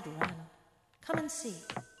 I'd run. Come and see.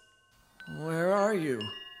 Where are you?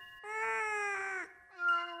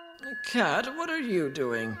 Cat, what are you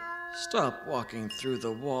doing? Stop walking through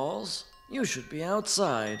the walls. You should be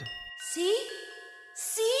outside. See?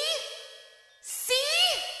 See?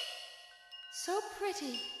 See? So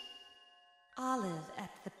pretty. Olive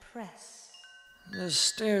at the press. The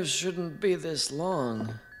stairs shouldn't be this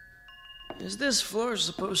long. Is this floor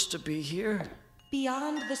supposed to be here?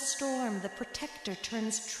 Beyond the storm, the protector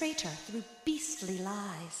turns traitor through beastly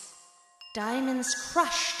lies. Diamonds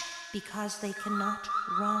crushed because they cannot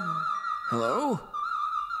run. Hello?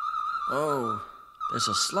 Oh, there's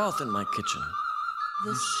a sloth in my kitchen.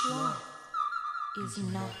 The sloth is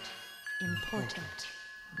not important.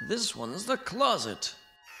 This one's the closet.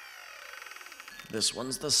 This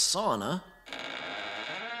one's the sauna.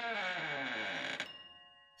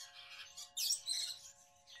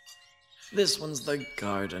 This one's the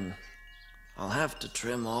garden. I'll have to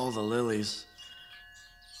trim all the lilies.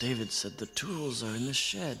 David said the tools are in the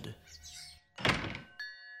shed.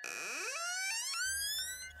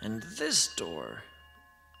 And this door,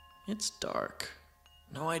 it's dark.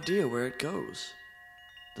 No idea where it goes.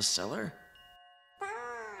 The cellar?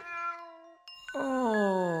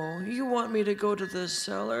 Oh, you want me to go to the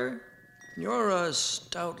cellar? You're a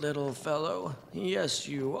stout little fellow. Yes,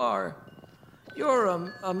 you are. You're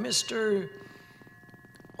a Mr.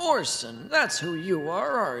 Orson. That's who you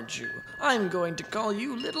are, aren't you? I'm going to call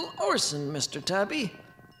you Little Orson, Mr. Tabby.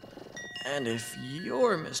 And if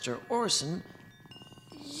you're Mr. Orson,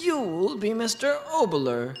 you'll be Mr.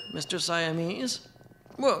 Oboler, Mr. Siamese.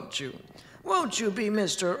 Won't you? Won't you be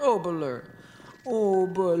Mr. Oboler?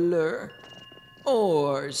 Oboler.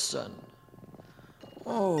 Orson.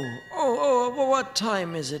 Oh, what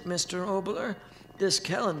time is it, Mr. Oboler? This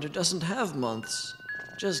calendar doesn't have months,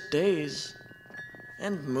 just days.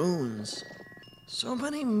 And moons. So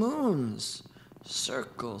many moons.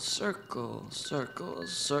 Circle, circle, circle,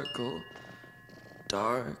 circle.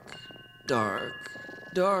 Dark, dark,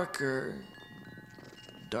 darker,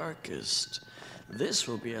 darkest. This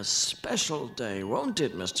will be a special day, won't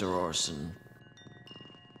it, Mr. Orson?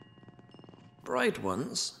 Bright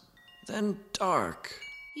ones, then dark.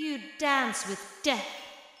 You dance with death.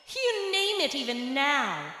 You name it even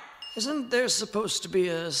now. Isn't there supposed to be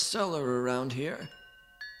a cellar around here?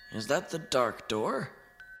 Is that the dark door?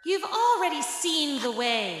 You've already seen the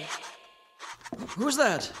way. Who's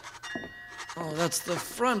that? Oh, that's the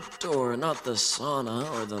front door, not the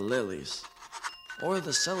sauna or the lilies. Or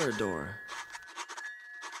the cellar door.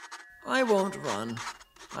 I won't run.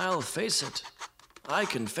 I'll face it. I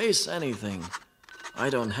can face anything. I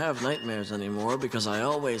don't have nightmares anymore because I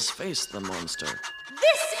always face the monster.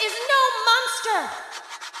 This is no monster!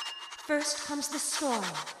 First comes the storm.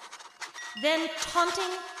 Then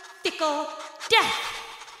taunting, fickle death.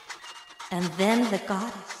 And then the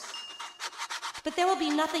goddess. But there will be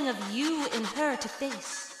nothing of you in her to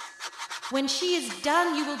face. When she is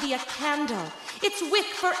done, you will be a candle, its wick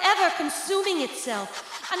forever consuming itself,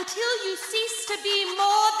 until you cease to be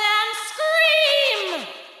more than scream!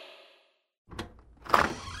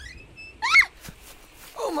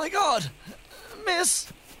 Oh my God! Miss!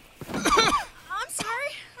 I'm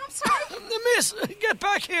sorry. Miss, get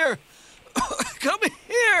back here! Come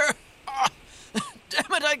here!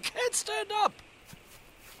 Damn it, I can't stand up!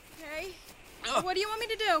 Okay. What do you want me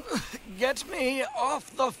to do? Get me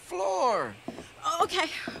off the floor! Okay.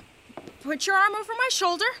 Put your arm over my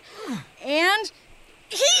shoulder and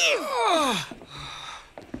heave!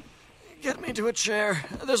 Get me to a chair.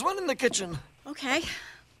 There's one in the kitchen. Okay.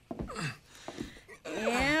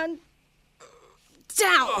 And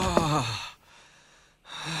down!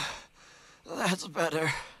 That's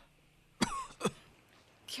better.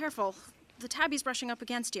 Careful. The tabby's brushing up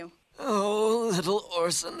against you. Oh, little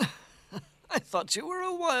Orson. I thought you were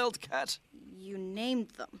a wildcat. You named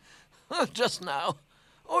them. Just now.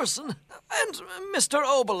 Orson and Mr.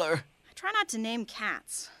 Oboler. I try not to name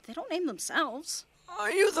cats. They don't name themselves.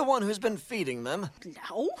 Are you the one who's been feeding them?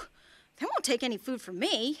 No. They won't take any food from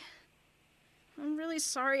me. I'm really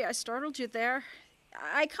sorry I startled you there.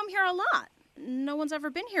 I come here a lot. No one's ever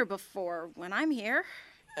been here before when I'm here.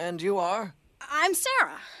 And you are? I'm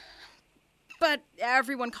Sarah. But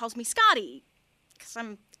everyone calls me Scotty, because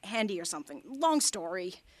I'm handy or something. Long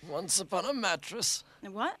story. Once upon a mattress.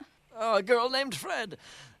 What? Oh, a girl named Fred.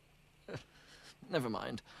 Never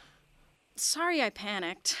mind. Sorry I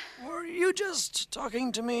panicked. Were you just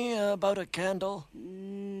talking to me about a candle?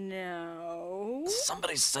 No.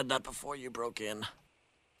 Somebody said that before you broke in.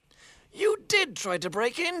 You did try to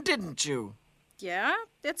break in, didn't you? Yeah,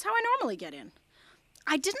 that's how I normally get in.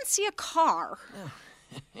 I didn't see a car.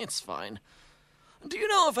 It's fine. Do you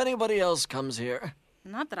know if anybody else comes here?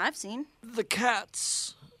 Not that I've seen. The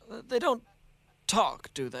cats, they don't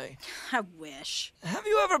talk, do they? I wish. Have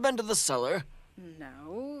you ever been to the cellar?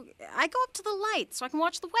 No. I go up to the light so I can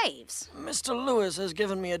watch the waves. Mr. Lewis has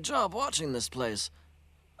given me a job watching this place.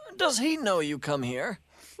 Does he know you come here?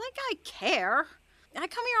 Like I care. I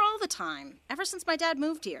come here all the time, ever since my dad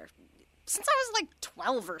moved here. Since I was like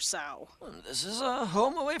 12 or so. This is a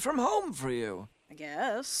home away from home for you. I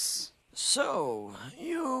guess. So,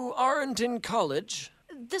 you aren't in college?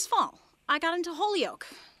 This fall, I got into Holyoke.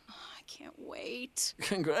 I can't wait.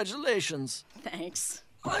 Congratulations. Thanks.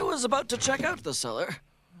 I was about to check out the cellar.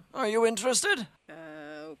 Are you interested?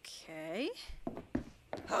 Okay.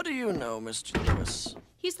 How do you know Mr. Lewis?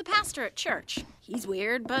 He's the pastor at church. He's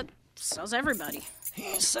weird, but so's everybody.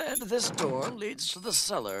 He said this door leads to the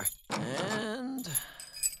cellar, and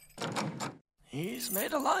he's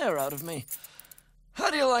made a liar out of me. How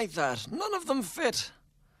do you like that? None of them fit.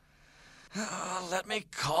 Let me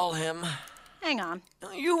call him. Hang on.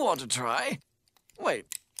 You want to try? Wait,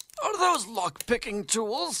 are those lock-picking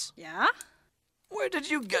tools? Yeah? Where did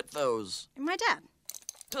you get those? My dad.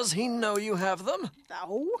 Does he know you have them?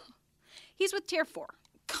 No. He's with Tier 4.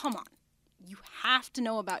 Come on. You have to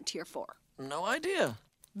know about Tier 4. No idea.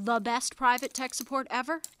 The best private tech support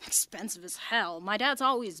ever? Expensive as hell. My dad's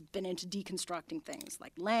always been into deconstructing things,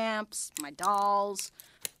 like lamps, my dolls,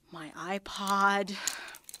 my iPod.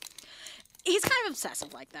 He's kind of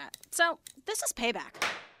obsessive like that. So, this is payback.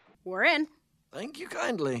 We're in. Thank you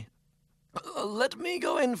kindly. Let me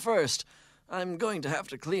go in first. I'm going to have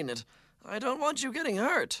to clean it. I don't want you getting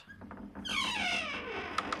hurt.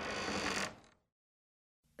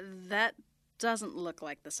 That doesn't look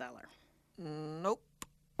like the cellar. Nope.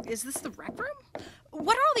 Is this the rec room?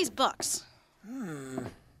 What are all these books?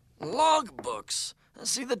 Log books.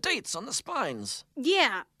 See the dates on the spines.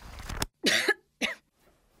 Yeah.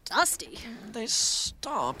 Dusty. They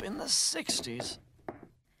stop in the 60s.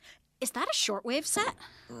 Is that a shortwave set?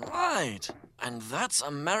 Right. And that's a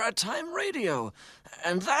maritime radio.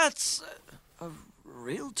 And that's a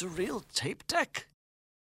reel-to-reel tape deck.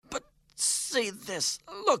 But see this.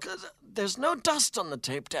 Look, there's no dust on the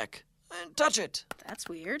tape deck. Touch it. That's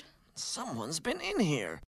weird. Someone's been in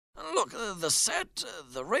here. Look, the set,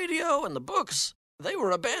 the radio, and the books, they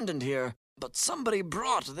were abandoned here. But somebody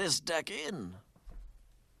brought this deck in.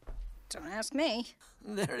 Don't ask me.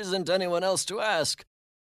 There isn't anyone else to ask.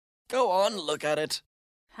 Go on, look at it.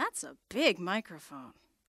 That's a big microphone.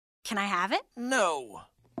 Can I have it? No.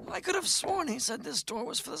 I could have sworn he said this door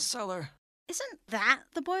was for the cellar. Isn't that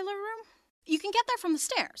the boiler room? You can get there from the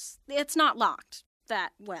stairs. It's not locked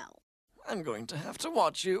that well. I'm going to have to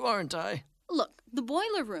watch you, aren't I? Look, the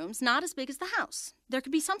boiler room's not as big as the house. There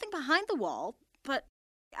could be something behind the wall, but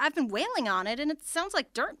I've been wailing on it and it sounds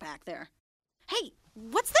like dirt back there. Hey,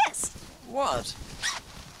 what's this? What?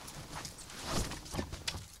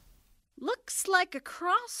 Looks like a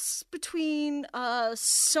cross between a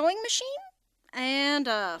sewing machine and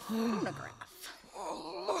a phonograph.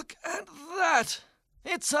 Oh, look at that!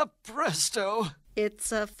 It's a Presto.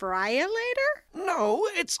 It's a Friolator? No,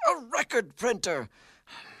 it's a record printer.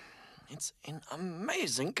 It's in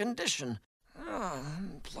amazing condition.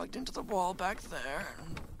 Plugged into the wall back there.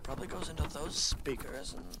 Probably goes into those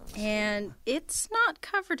speakers. And it's not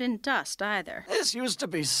covered in dust either. This used to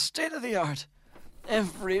be state-of-the-art.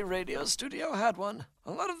 Every radio studio had one.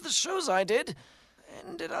 A lot of the shows I did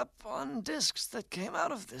ended up on discs that came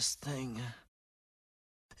out of this thing.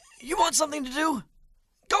 You want something to do?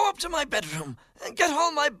 Go up to my bedroom and get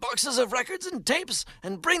all my boxes of records and tapes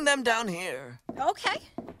and bring them down here. Okay.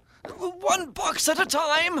 One box at a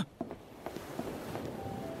time.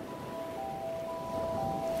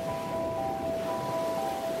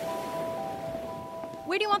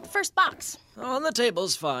 Where do you want the first box? On the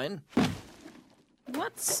table's fine.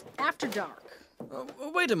 What's After Dark?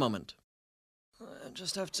 Wait a moment. I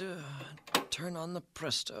just have to turn on the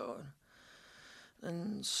Presto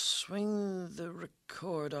and swing the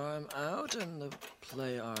record arm out and the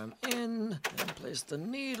play arm in and place the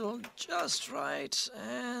needle just right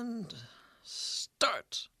and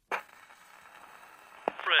start. Friends,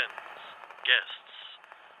 guests,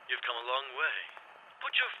 you've come a long way.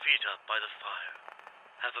 Put your feet up by the fire.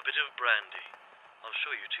 Have a bit of brandy. I'll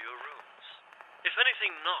show you to your rooms. If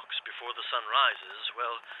anything knocks before the sun rises,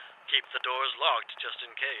 well, keep the doors locked just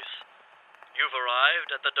in case. You've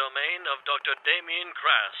arrived at the domain of Dr. Damien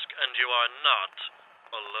Krask, and you are not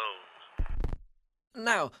alone.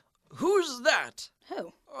 Now, who's that?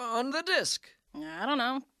 Who? On the disc. I don't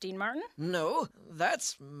know. Dean Martin? No,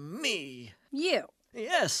 that's me. You?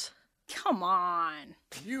 Yes. Come on.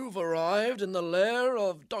 You've arrived in the lair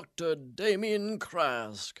of Dr. Damien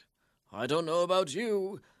Krask. I don't know about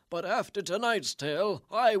you, but after tonight's tale,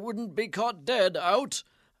 I wouldn't be caught dead out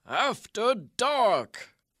after dark.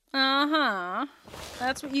 Uh-huh.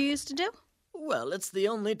 That's what you used to do? Well, it's the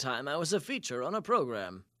only time I was a feature on a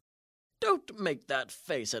program. Don't make that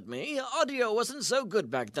face at me. Audio wasn't so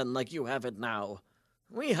good back then like you have it now.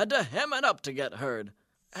 We had to hem it up to get heard.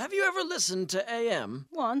 Have you ever listened to AM?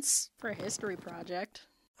 Once, for a history project.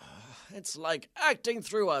 It's like acting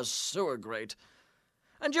through a sewer grate.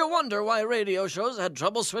 And you wonder why radio shows had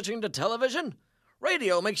trouble switching to television?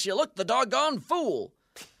 Radio makes you look the doggone fool.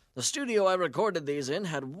 The studio I recorded these in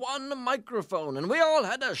had one microphone, and we all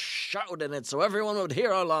had to shout in it so everyone would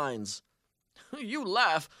hear our lines. You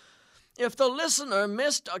laugh. If the listener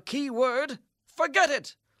missed a key word, forget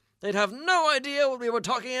it. They'd have no idea what we were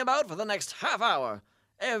talking about for the next half hour.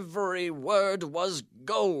 Every word was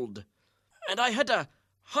gold. And I had to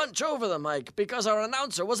hunch over the mic because our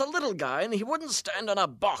announcer was a little guy and he wouldn't stand on a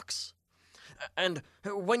box. And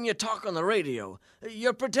when you talk on the radio,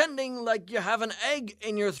 you're pretending like you have an egg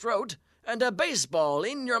in your throat and a baseball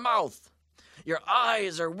in your mouth. Your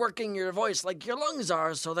eyes are working your voice like your lungs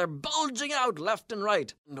are, so they're bulging out left and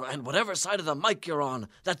right. And whatever side of the mic you're on,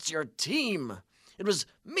 that's your team. It was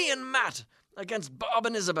me and Matt against Bob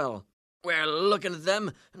and Isabel. We're looking at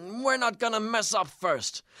them, and we're not gonna mess up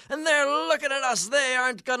first. And they're looking at us, they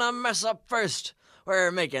aren't gonna mess up first.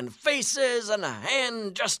 We're making faces and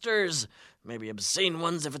hand gestures. Maybe obscene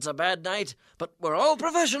ones if it's a bad night, but we're all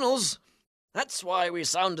professionals. That's why we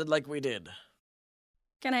sounded like we did.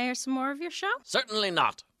 Can I hear some more of your show? Certainly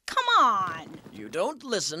not. Come on! You don't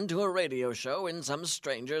listen to a radio show in some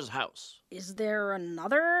stranger's house. Is there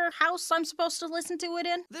another house I'm supposed to listen to it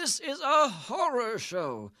in? This is a horror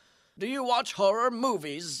show. Do you watch horror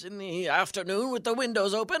movies in the afternoon with the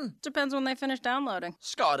windows open? Depends when they finish downloading.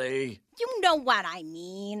 Scotty. You know what I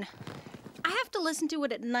mean. I have to listen to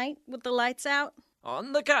it at night with the lights out.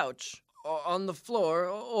 On the couch, or on the floor,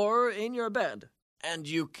 or in your bed. And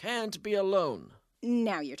you can't be alone.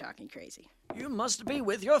 Now you're talking crazy. You must be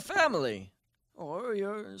with your family. Or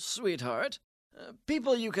your sweetheart.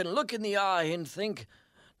 People you can look in the eye and think,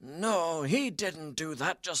 no, he didn't do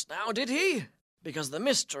that just now, did he? Because the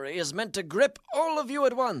mystery is meant to grip all of you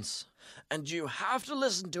at once. And you have to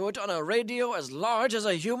listen to it on a radio as large as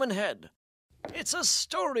a human head. It's a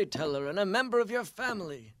storyteller and a member of your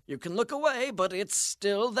family. You can look away, but it's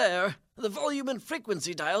still there. The volume and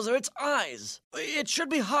frequency dials are its eyes. It should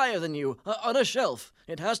be higher than you, on a shelf.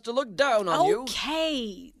 It has to look down on you.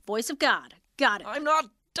 Okay, voice of God. Got it. I'm not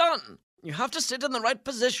done. You have to sit in the right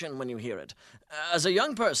position when you hear it. As a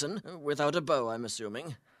young person, without a bow, I'm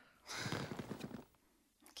assuming.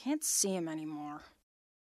 Can't see him anymore.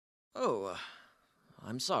 Oh,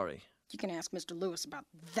 I'm sorry. You can ask Mr. Lewis about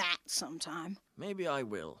that sometime. Maybe I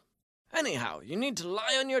will. Anyhow, you need to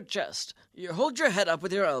lie on your chest. You hold your head up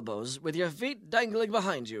with your elbows, with your feet dangling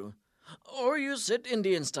behind you. Or you sit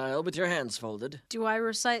Indian style with your hands folded. Do I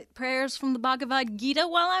recite prayers from the Bhagavad Gita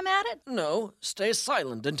while I'm at it? No, stay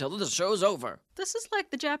silent until the show's over. This is like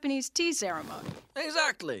the Japanese tea ceremony.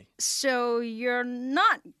 Exactly. So you're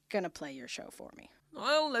not gonna play your show for me?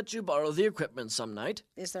 I'll let you borrow the equipment some night.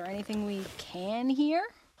 Is there anything we can hear?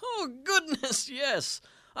 Oh, goodness, yes.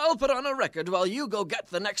 I'll put on a record while you go get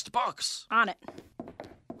the next box. On it.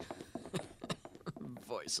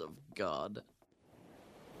 Voice of God.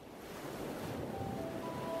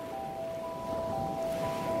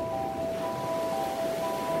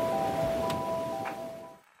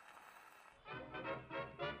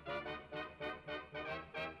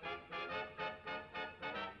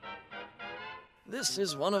 This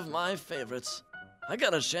is one of my favorites. I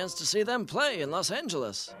got a chance to see them play in Los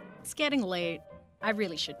Angeles. It's getting late. I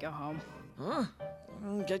really should go home. Huh?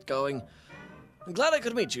 Get going. I'm glad I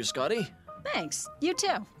could meet you, Scotty. Thanks. You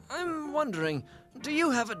too. I'm wondering, do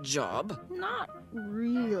you have a job? Not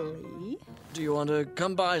really. Do you want to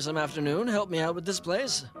come by some afternoon, help me out with this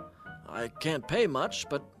place? I can't pay much,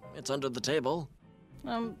 but it's under the table.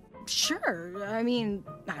 Sure. I mean,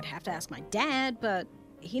 I'd have to ask my dad, but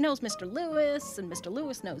he knows Mr. Lewis, and Mr.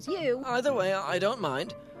 Lewis knows you. Either way, I don't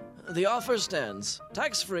mind. The offer stands.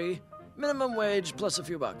 Tax-free, minimum wage plus a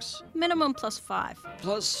few bucks. Minimum plus 5.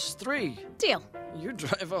 Plus 3. Deal. You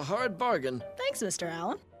drive a hard bargain. Thanks, Mr.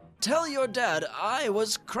 Allen. Tell your dad I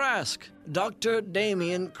was Krask. Dr.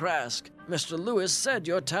 Damien Krask. Mr. Lewis said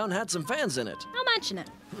your town had some fans in it. I'll mention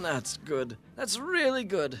it. That's good. That's really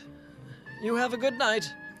good. You have a good night.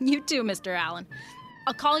 You too, Mr. Allen.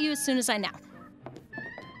 I'll call you as soon as I know.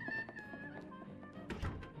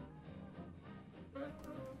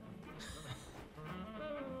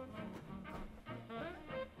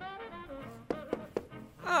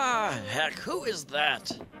 Ah, heck, who is that?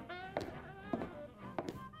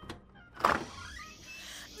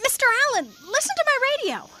 Mr. Allen, listen to my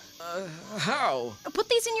radio. How? Put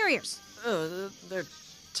these in your ears. They're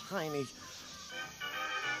tiny.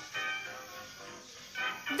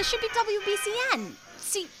 This should be WBCN.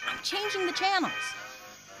 See, I'm changing the channels.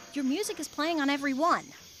 Your music is playing on every one.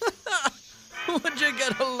 Would you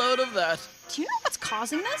get a load of that? Do you know what's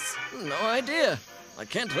causing this? No idea. I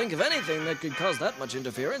can't think of anything that could cause that much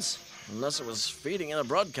interference. Unless it was feeding in a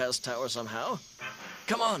broadcast tower somehow.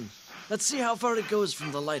 Come on, let's see how far it goes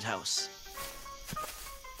from the lighthouse.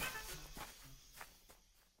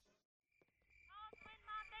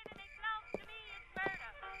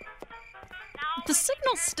 The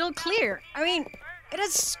signal's still clear. I mean, it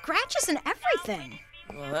has scratches and everything.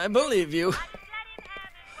 Well, I believe you.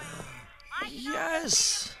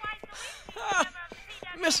 Yes.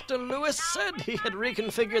 Mr. Lewis said he had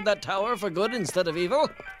reconfigured that tower for good instead of evil.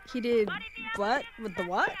 He did what? With the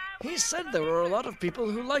what? He said there were a lot of people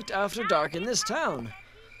who liked After Dark in this town.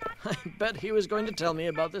 I bet he was going to tell me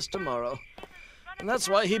about this tomorrow. And that's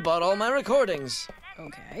why he bought all my recordings.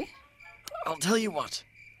 Okay. I'll tell you what.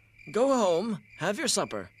 Go home, have your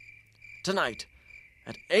supper. Tonight,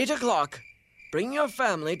 at 8 o'clock, bring your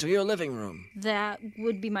family to your living room. That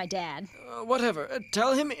would be my dad. Whatever.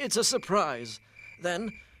 Tell him it's a surprise.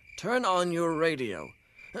 Then, turn on your radio.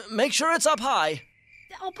 Make sure it's up high.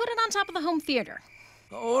 I'll put it on top of the home theater.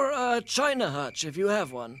 Or a China hutch, if you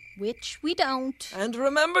have one. Which we don't. And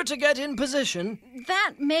remember to get in position.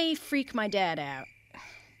 That may freak my dad out.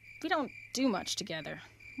 We don't do much together.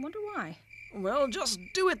 Wonder why. Well, just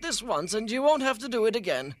do it this once and you won't have to do it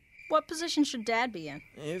again. What position should Dad be in?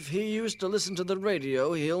 If he used to listen to the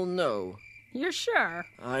radio, he'll know. You're sure?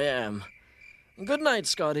 I am. Good night,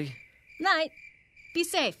 Scotty. Night. Be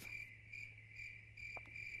safe.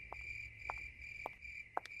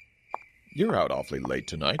 You're out awfully late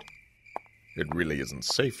tonight. It really isn't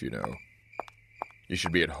safe, you know. You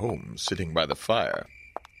should be at home, sitting by the fire,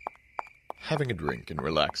 having a drink and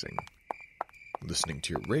relaxing, listening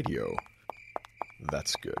to your radio.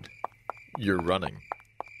 That's good. You're running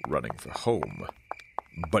for home.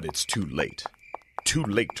 But it's too late. Too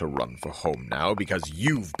late to run for home now because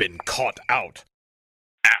you've been caught out.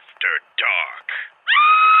 After Dark.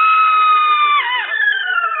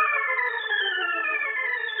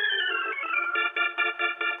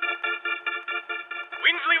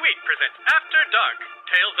 Winsley Wheat presents After Dark,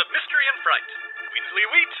 Tales of Mystery and Fright. Winsley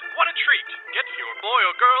Wheat, what a treat! Get your boy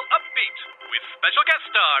or girl upbeat, with special guest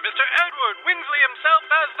star Mr. Edward Winsley himself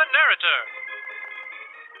as the narrator.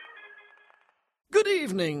 Good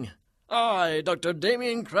evening. I, Dr.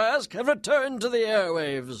 Damien Krask, have returned to the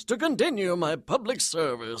airwaves to continue my public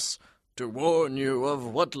service, to warn you of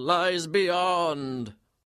what lies beyond.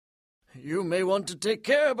 You may want to take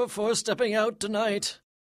care before stepping out tonight.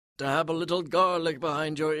 Dab a little garlic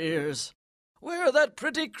behind your ears. Wear that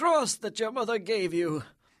pretty cross that your mother gave you.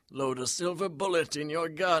 Load a silver bullet in your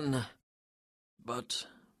gun. But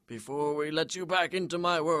before we let you back into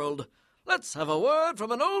my world, let's have a word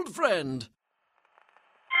from an old friend.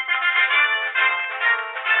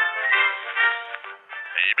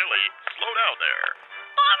 Hey, Billy, slow down there.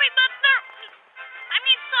 Sorry, mister.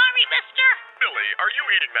 Billy, are you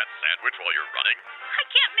eating that sandwich while you're running? I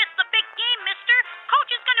can't miss the big game, mister.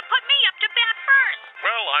 Coach is gonna put me up to bat first.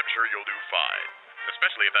 Well, I'm sure you'll do fine.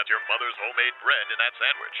 Especially if that's your mother's homemade bread in that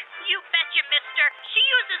sandwich. You betcha, mister. She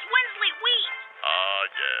uses Winsley Wheat. Ah,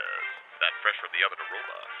 yes. That fresh from the oven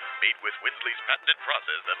aroma. Made with Winsley's patented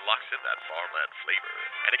process that locks in that farmland flavor.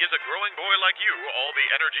 And it gives a growing boy like you all the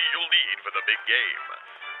energy you'll need for the big game.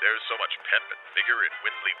 There's so much pep and vigor in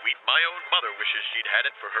Winsley Wheat, my own mother wishes she'd had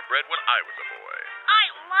it for her bread when I was a boy. I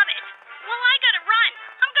love it. Well, I gotta run.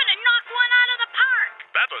 I'm gonna knock one out of the park.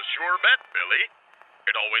 That's a sure bet, Billy.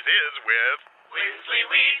 It always is with Winsley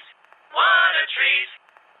Wheat. What a treat.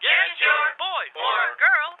 Get your boy or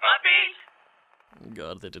girl a beat.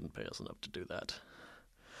 God, they didn't pay us enough to do that.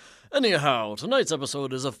 Anyhow, tonight's episode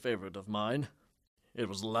is a favorite of mine. It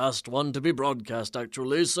was the last one to be broadcast,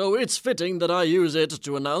 actually, so it's fitting that I use it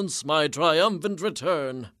to announce my triumphant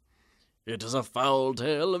return. It is a foul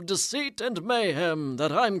tale of deceit and mayhem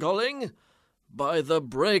that I'm calling By the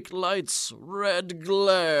Brake Light's Red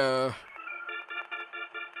Glare.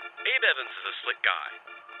 Abe Evans is a slick guy.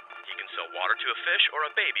 He can sell water to a fish or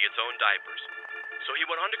a baby its own diapers. So he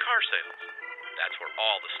went on to car sales. That's where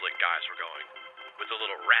all the slick guys were going. With a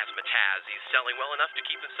little razzmatazz, he's selling well enough to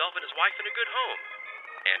keep himself and his wife in a good home.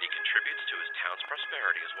 And he contributes to his town's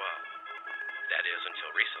prosperity as well. That is,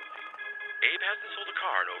 until recently. Abe hasn't sold a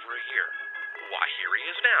car in over a year. Why, here he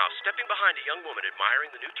is now, stepping behind a young woman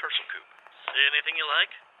admiring the new Tercel coupe. See anything you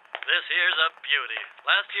like? This here's a beauty.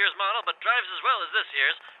 Last year's model, but drives as well as this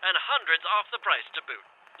year's, and hundreds off the price to boot.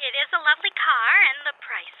 It is a lovely car, and the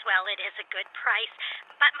price, well, it is a good price.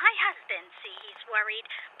 But my husband, see, he's worried.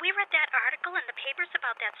 We read that article in the papers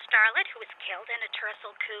about that starlet who was killed in a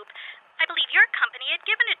Tercel coupe. I believe your company had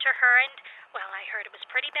given it to her, and, well, I heard it was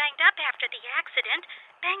pretty banged up after the accident.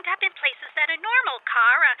 Banged up in places that a normal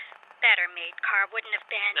car, a better-made car, wouldn't have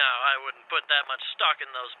been. No, I wouldn't put that much stock in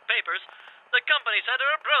those papers. The company sent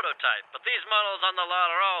her a prototype, but these models on the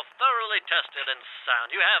lot are all thoroughly tested and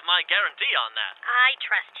sound. You have my guarantee on that. I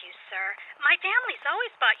trust you, sir. My family's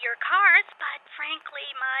always bought your cars, but frankly,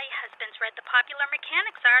 my husband's read the Popular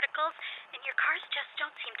Mechanics articles, and your cars just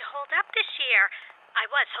don't seem to hold up this year.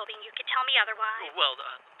 I was hoping you could tell me otherwise. Well,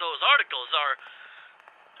 those articles are...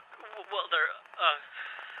 Well, they're,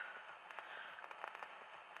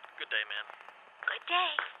 Good day, ma'am. Good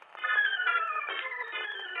day.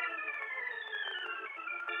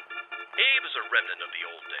 Abe is a remnant of the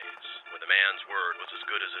old days, when the man's word was as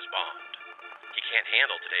good as his bond. He can't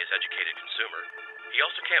handle today's educated consumer. He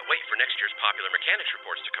also can't wait for next year's Popular Mechanics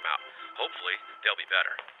reports to come out. Hopefully, they'll be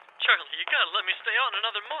better. Charlie, you gotta let me stay on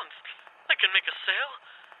another month. I can make a sale.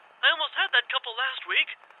 I almost had that couple last week.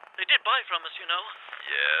 They did buy from us, you know.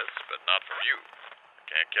 Yes, but not from you.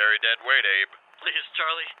 Can't carry dead weight, Abe. Please,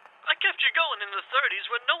 Charlie. I kept you going in the 30s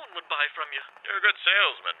when no one would buy from you. You're a good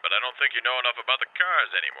salesman, but I don't think you know enough about the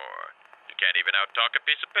cars anymore. You can't even out-talk a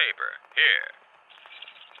piece of paper. Here.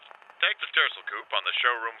 Take the tercel coupe on the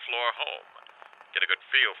showroom floor home. Get a good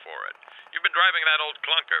feel for it. You've been driving that old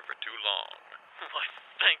clunker for too long. Why,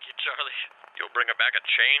 thank you, Charlie. You'll bring back a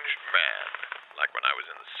changed man. Like when I was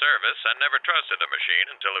in the service, I never trusted a machine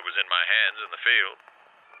until it was in my hands in the field.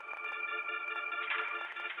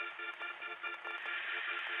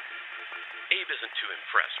 Abe isn't too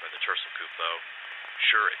impressed by the tercel coupe, though.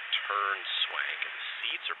 Sure, it turns swank and the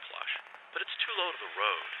seats are plush, but it's too low to the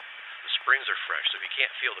road. The springs are fresh, so he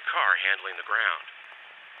can't feel the car handling the ground.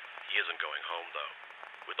 He isn't going home, though.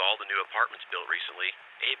 With all the new apartments built recently,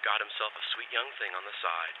 Abe got himself a sweet young thing on the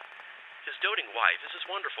side. His doting wife is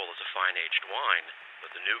as wonderful as a fine-aged wine,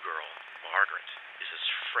 but the new girl, Margaret, is as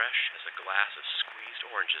fresh as a glass of squeezed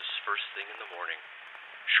oranges first thing in the morning.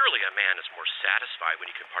 Surely a man is more satisfied when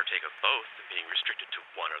he can partake of both than being restricted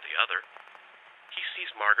to one or the other. He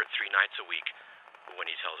sees Margaret 3 nights a week, but when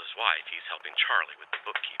he tells his wife, he's helping Charlie with the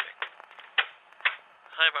bookkeeping.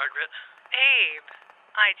 Hi, Margaret. Abe,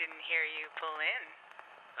 I didn't hear you pull in.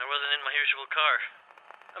 I wasn't in my usual car.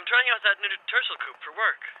 I'm trying out that new tercel coupe for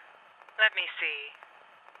work. Let me see.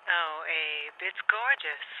 Oh, Abe, it's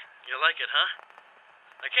gorgeous. You like it, huh?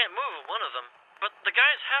 I can't move one of them, but the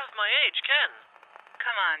guy's half my age can.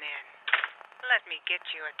 Come on in. Let me get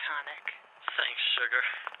you a tonic. Thanks, sugar.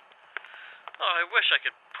 Oh, I wish I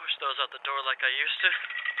could push those out the door like I used to.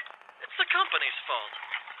 It's the company's fault.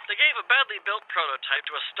 They gave a badly built prototype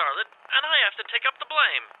to a starlet, and I have to take up the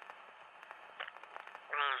blame.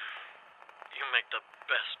 You make the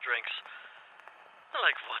best drinks. I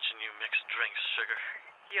like watching you mix drinks, sugar.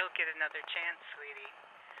 You'll get another chance, sweetie.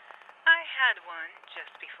 I had one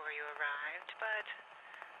just before you arrived, but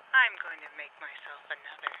I'm going to make myself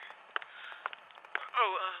another.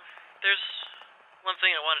 Oh, there's one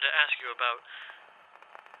thing I wanted to ask you about.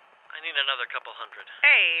 I need another couple hundred.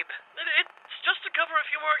 Abe! It's just to cover a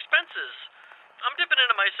few more expenses. I'm dipping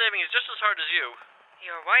into my savings just as hard as you.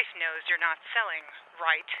 Your wife knows you're not selling,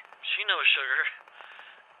 right? She knows, sugar.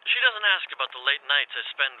 She doesn't ask about the late nights I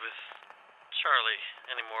spend with Charlie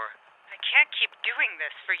anymore. I can't keep doing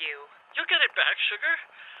this for you. You'll get it back, sugar.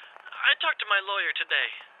 I talked to my lawyer today.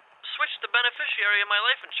 Switched the beneficiary of my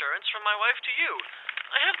life insurance from my wife to you.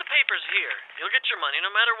 I have the papers here. You'll get your money no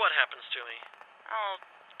matter what happens to me. I'll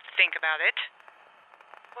think about it.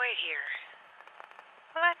 Wait here.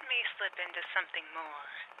 Let me slip into something more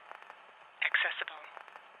accessible.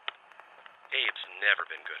 Abe's never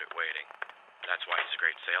been good at waiting. That's why he's a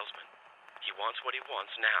great salesman. He wants what he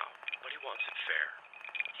wants now, but he wants it fair.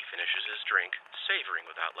 He finishes his drink, savoring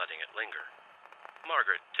without letting it linger.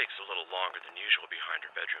 Margaret takes a little longer than usual behind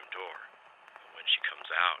her bedroom door. But when she comes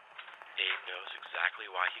out, Abe knows exactly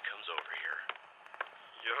why he comes over here.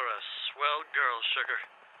 You're a swell girl, sugar.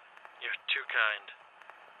 You're too kind.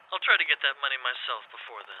 I'll try to get that money myself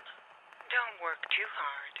before then. Don't work too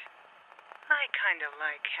hard. I kind of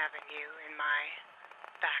like having you in my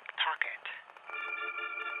back pocket.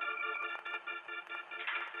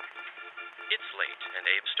 It's late, and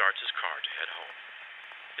Abe starts his car to head home.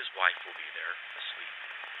 His wife will be there, asleep.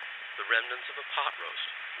 The remnants of a pot roast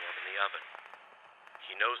warm in the oven.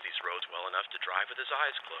 He knows these roads well enough to drive with his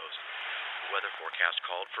eyes closed. The weather forecast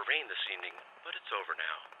called for rain this evening, but it's over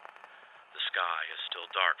now. The sky is still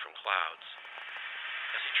dark from clouds.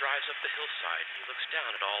 As he drives up the hillside, he looks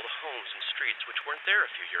down at all the homes and streets which weren't there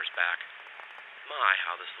a few years back. My,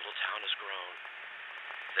 how this little town has grown.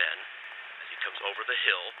 Then, as he comes over the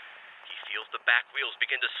hill, he feels the back wheels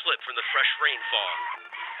begin to slip from the fresh rain fog.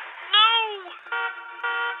 No!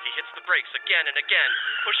 He hits the brakes again and again,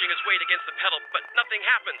 pushing his weight against the pedal, but nothing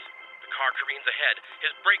happens. The car careens ahead.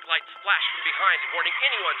 His brake lights flash from behind, warning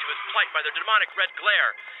anyone to his plight by their demonic red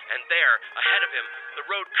glare. And there, ahead of him, the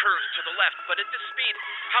road curves to the left, but at this speed,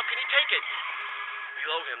 how can he take it?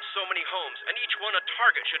 Below him, so many homes, and each one a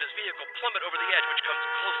target should his vehicle plummet over the edge, which comes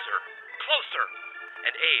closer, closer.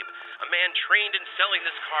 And Abe, a man trained in selling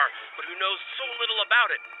this car, but who knows so little about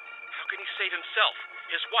it, how can he save himself,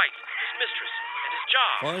 his wife, his mistress, and his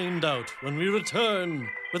job? Find out when we return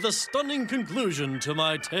with a stunning conclusion to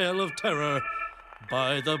my tale of terror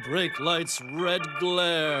by the brake light's red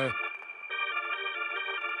glare.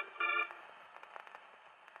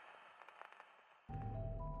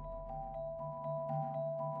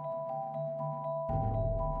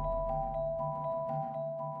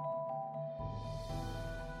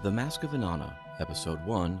 The Mask of Inanna, Episode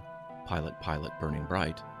 1, Pilot Burning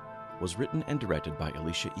Bright, was written and directed by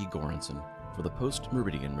Alicia E. Goranson for the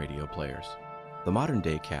Post-Meridian radio players. The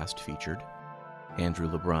modern-day cast featured Andrew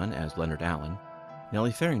LeBrun as Leonard Allen,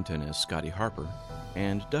 Nellie Farrington as Scotty Harper,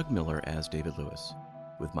 and Doug Miller as David Lewis,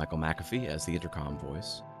 with Michael McAfee as the intercom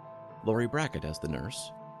voice, Lori Brackett as the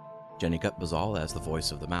nurse, Jenny Gutbazal as the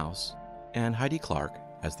voice of the mouse, and Heidi Clark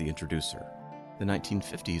as the introducer. The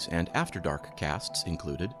 1950s and After Dark casts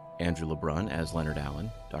included Andrew LeBrun as Leonard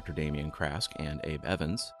Allen, Dr. Damian Krask and Abe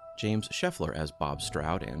Evans, James Scheffler as Bob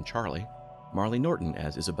Stroud and Charlie, Marley Norton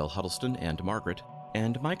as Isabel Huddleston and Margaret,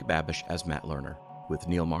 and Mike Babish as Matt Lerner, with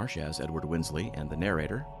Neil Marsh as Edward Winsley and the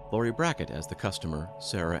narrator, Lori Brackett as the customer,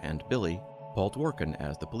 Sarah and Billy, Paul Dworkin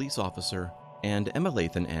as the police officer, and Emma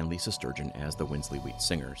Lathan and Lisa Sturgeon as the Winsley Wheat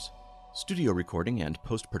singers. Studio recording and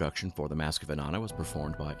post-production for The Mask of Inanna was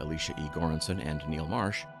performed by Alicia E. Goranson and Neil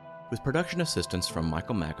Marsh, with production assistance from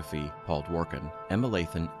Michael McAfee, Paul Dworkin, Emma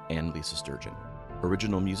Lathan, and Lisa Sturgeon.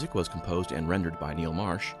 Original music was composed and rendered by Neil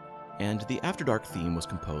Marsh, and the After Dark theme was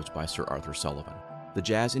composed by Sir Arthur Sullivan. The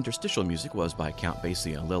jazz interstitial music was by Count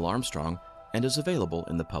Basie and Lil Armstrong and is available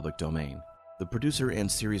in the public domain. The producer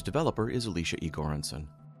and series developer is Alicia E. Goranson.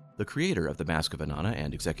 The creator of The Mask of Inanna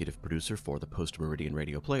and executive producer for the Post Meridian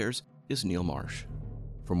Radio Players is Neil Marsh.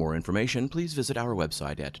 For more information, please visit our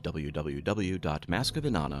website at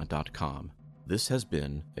www.maskofinanna.com. This has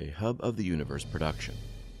been a Hub of the Universe production.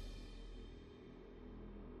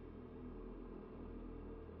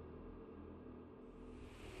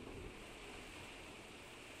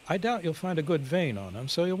 I doubt you'll find a good vein on him,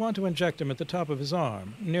 so you'll want to inject him at the top of his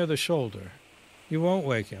arm, near the shoulder. You won't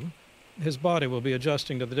wake him. His body will be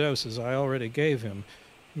adjusting to the doses I already gave him,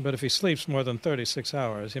 but if he sleeps more than 36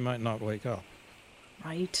 hours, he might not wake up.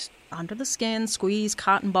 Right. Under the skin, squeeze,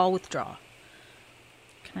 cotton ball, withdraw.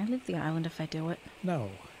 Can I leave the island if I do it? No.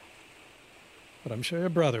 But I'm sure your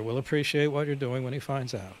brother will appreciate what you're doing when he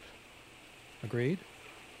finds out. Agreed?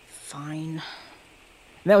 Fine.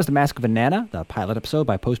 And that was The Mask of Inanna, the pilot episode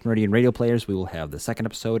by Post Meridian Radio Players. We will have the second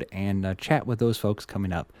episode and chat with those folks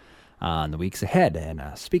coming up in the weeks ahead. And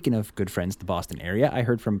speaking of good friends in the Boston area, I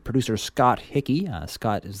heard from producer Scott Hickey.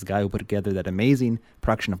 Scott is the guy who put together that amazing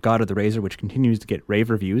production of God of the Razor, which continues to get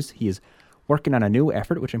rave reviews. He is working on a new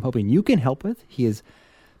effort, which I'm hoping you can help with. He is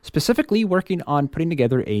specifically working on putting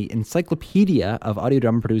together a encyclopedia of audio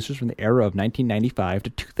drama producers from the era of 1995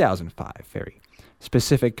 to 2005. Very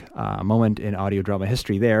specific moment in audio drama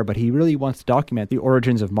history there, but he really wants to document the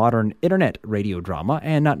origins of modern internet radio drama,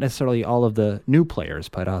 and not necessarily all of the new players,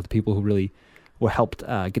 but the people who really helped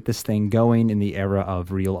get this thing going in the era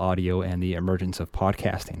of real audio and the emergence of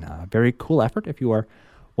podcasting. Very cool effort. If you are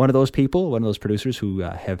one of those people, one of those producers who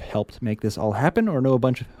have helped make this all happen, or know a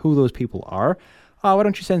bunch of who those people are, why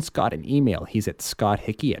don't you send Scott an email? He's at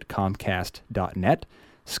scotthickey@comcast.net,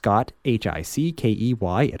 Scott, Hickey, at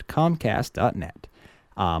comcast.net.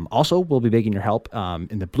 Also, we'll be begging your help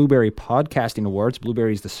in the Blueberry Podcasting Awards.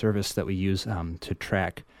 Blueberry is the service that we use to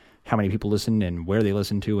track how many people listen and where they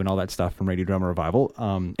listen to and all that stuff from Radio Drama Revival.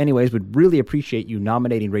 Anyways, we'd really appreciate you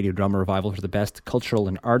nominating Radio Drama Revival for the best cultural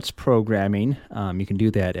and arts programming. You can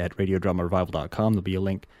do that at radiodramarevival.com. There'll be a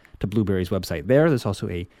link to Blueberry's website there. There's also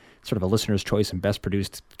a sort of a listener's choice and best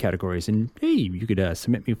produced categories. And hey, you could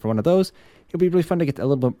submit me for one of those. It'll be really fun to get a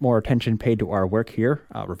little bit more attention paid to our work here,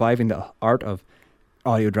 reviving the art of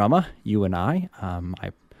audio drama, you and I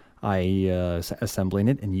assembling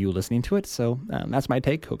it and you listening to it. So that's my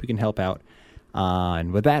take. Hope you can help out.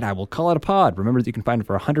 And with that, I will call it a pod. Remember that you can find it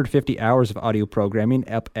for 150 hours of audio programming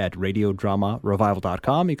up at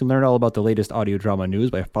radiodramarevival.com. You can learn all about the latest audio drama news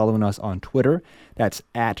by following us on Twitter. That's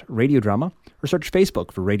at Radio Drama. Or search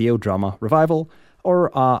Facebook for Radio Drama Revival. Or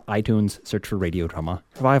iTunes, search for Radio Drama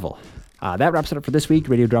Revival. That wraps it up for this week.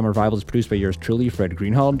 Radio Drama Revival is produced by yours truly, Fred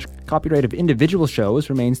Greenhalgh. Copyright of individual shows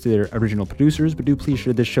remains to their original producers, but do please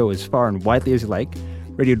share this show as far and widely as you like.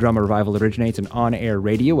 Radio Drama Revival originates in on-air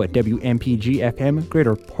radio at WMPG-FM,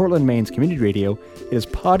 Greater Portland, Maine's community radio. It is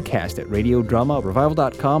podcast at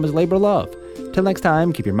radiodramarevival.com as labor of love. Till next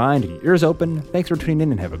time, keep your mind and your ears open. Thanks for tuning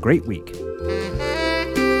in and have a great week.